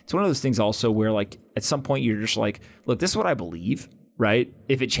it's one of those things also where like at some point you're just like, look, this is what I believe, right?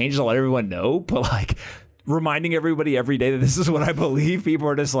 If it changes, I'll let everyone know. But like reminding everybody every day that this is what I believe, people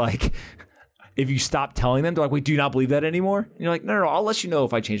are just like, if you stop telling them, they're like, wait, do you not believe that anymore? And you're like, no, I'll let you know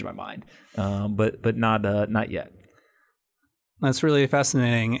if I change my mind, but not yet. That's really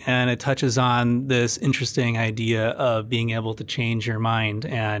fascinating, and it touches on this interesting idea of being able to change your mind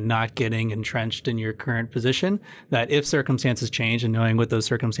and not getting entrenched in your current position, that if circumstances change and knowing what those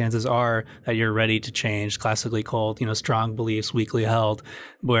circumstances are, that you're ready to change, classically called, strong beliefs, weakly held,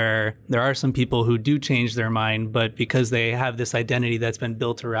 where there are some people who do change their mind, but because they have this identity that's been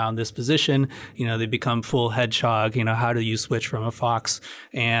built around this position, they become full hedgehog, how do you switch from a fox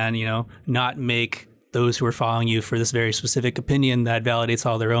and, not make those who are following you for this very specific opinion that validates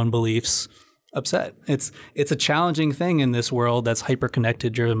all their own beliefs upset. It's a challenging thing in this world that's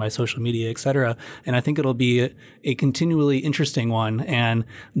hyper-connected, driven by social media, et cetera. And I think it'll be a continually interesting one. And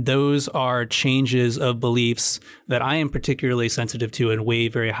those are changes of beliefs that I am particularly sensitive to and weigh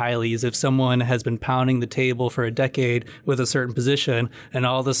very highly. Is if someone has been pounding the table for a decade with a certain position and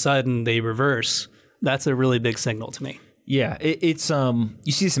all of a sudden they reverse, that's a really big signal to me. Yeah, it's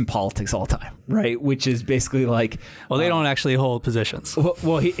you see this in politics all the time, right? Which is basically like, well, they don't actually hold positions.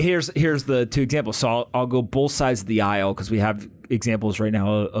 Well, here's the two examples. So I'll go both sides of the aisle because we have examples right now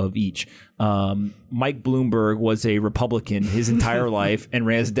of each. Mike Bloomberg was a Republican his entire life and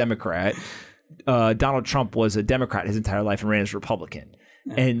ran as a Democrat. Donald Trump was a Democrat his entire life and ran as a Republican.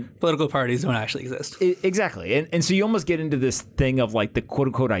 And political parties don't actually exist. Exactly. And so you almost get into this thing of like the quote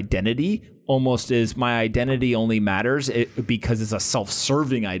unquote identity almost is my identity only matters because it's a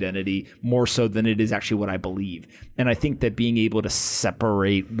self-serving identity more so than it is actually what I believe. And I think that being able to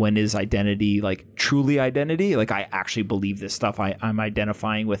separate when is identity like truly identity, like I actually believe this stuff, I'm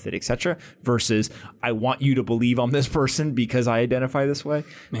identifying with it, etc., versus I want you to believe I'm this person because I identify this way.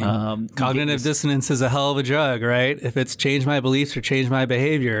 Cognitive dissonance is a hell of a drug, right? If it's change my beliefs or change my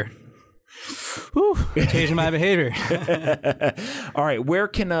behavior. Whew, changing my behavior. All right, where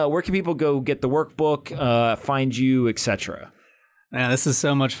can people go get the workbook, find you, etc.? Man, this is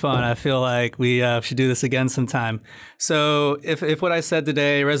so much fun. I feel like we should do this again sometime. So if what I said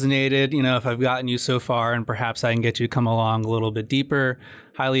today resonated, if I've gotten you so far and perhaps I can get you to come along a little bit deeper,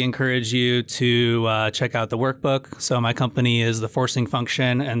 highly encourage you to check out the workbook. So my company is The Forcing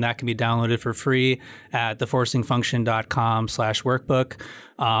Function, and that can be downloaded for free at theforcingfunction.com/workbook.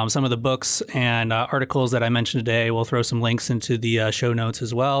 Some of the books and articles that I mentioned today, we'll throw some links into the show notes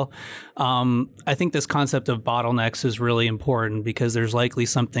as well. I think this concept of bottlenecks is really important because there's likely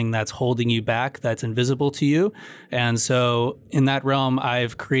something that's holding you back that's invisible to you. And so in that realm,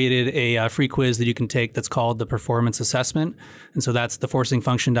 I've created a free quiz that you can take that's called the Performance Assessment. And so that's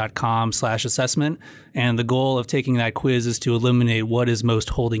theforcingfunction.com/assessment. And the goal of taking that quiz is to eliminate what is most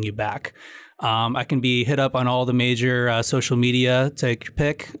holding you back. I can be hit up on all the major social media. Take your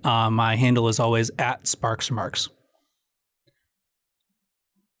pick. My handle is always @SparksRemarks.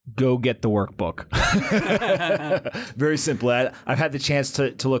 Go get the workbook. Very simple. I've had the chance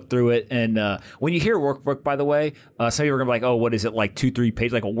to look through it. And when you hear workbook, by the way, some people are going to be like, oh, what is it? Like 2-3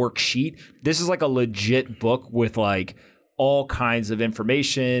 pages, like a worksheet. This is like a legit book with like all kinds of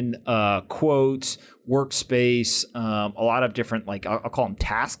information, quotes, workspace, a lot of different, like I'll call them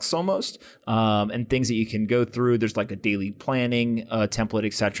tasks almost, and things that you can go through. There's like a daily planning template,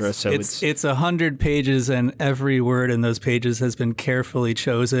 etc. So it's 100 pages, and every word in those pages has been carefully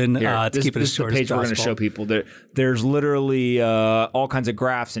chosen to keep it as short as possible. This is the page we're going to show people. There's literally all kinds of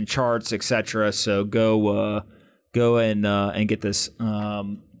graphs and charts, etc. So go and get this.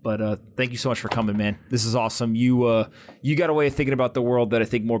 But thank you so much for coming, man. This is awesome. You got a way of thinking about the world that I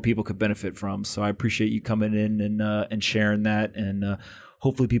think more people could benefit from. So I appreciate you coming in and sharing that. And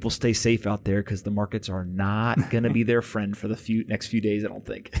hopefully people stay safe out there because the markets are not going to be their friend for the next few days, I don't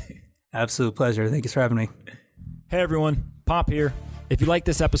think. Absolute pleasure. Thank you for having me. Hey, everyone. Pop here. If you like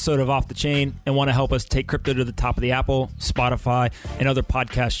this episode of Off the Chain and want to help us take crypto to the top of the Apple, Spotify, and other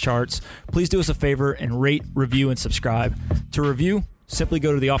podcast charts, please do us a favor and rate, review, and subscribe. To review, simply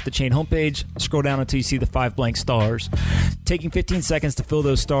go to the Off the Chain homepage, scroll down until you see the 5 blank stars. Taking 15 seconds to fill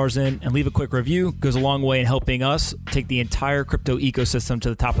those stars in and leave a quick review goes a long way in helping us take the entire crypto ecosystem to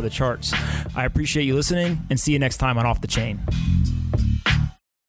the top of the charts. I appreciate you listening and see you next time on Off the Chain.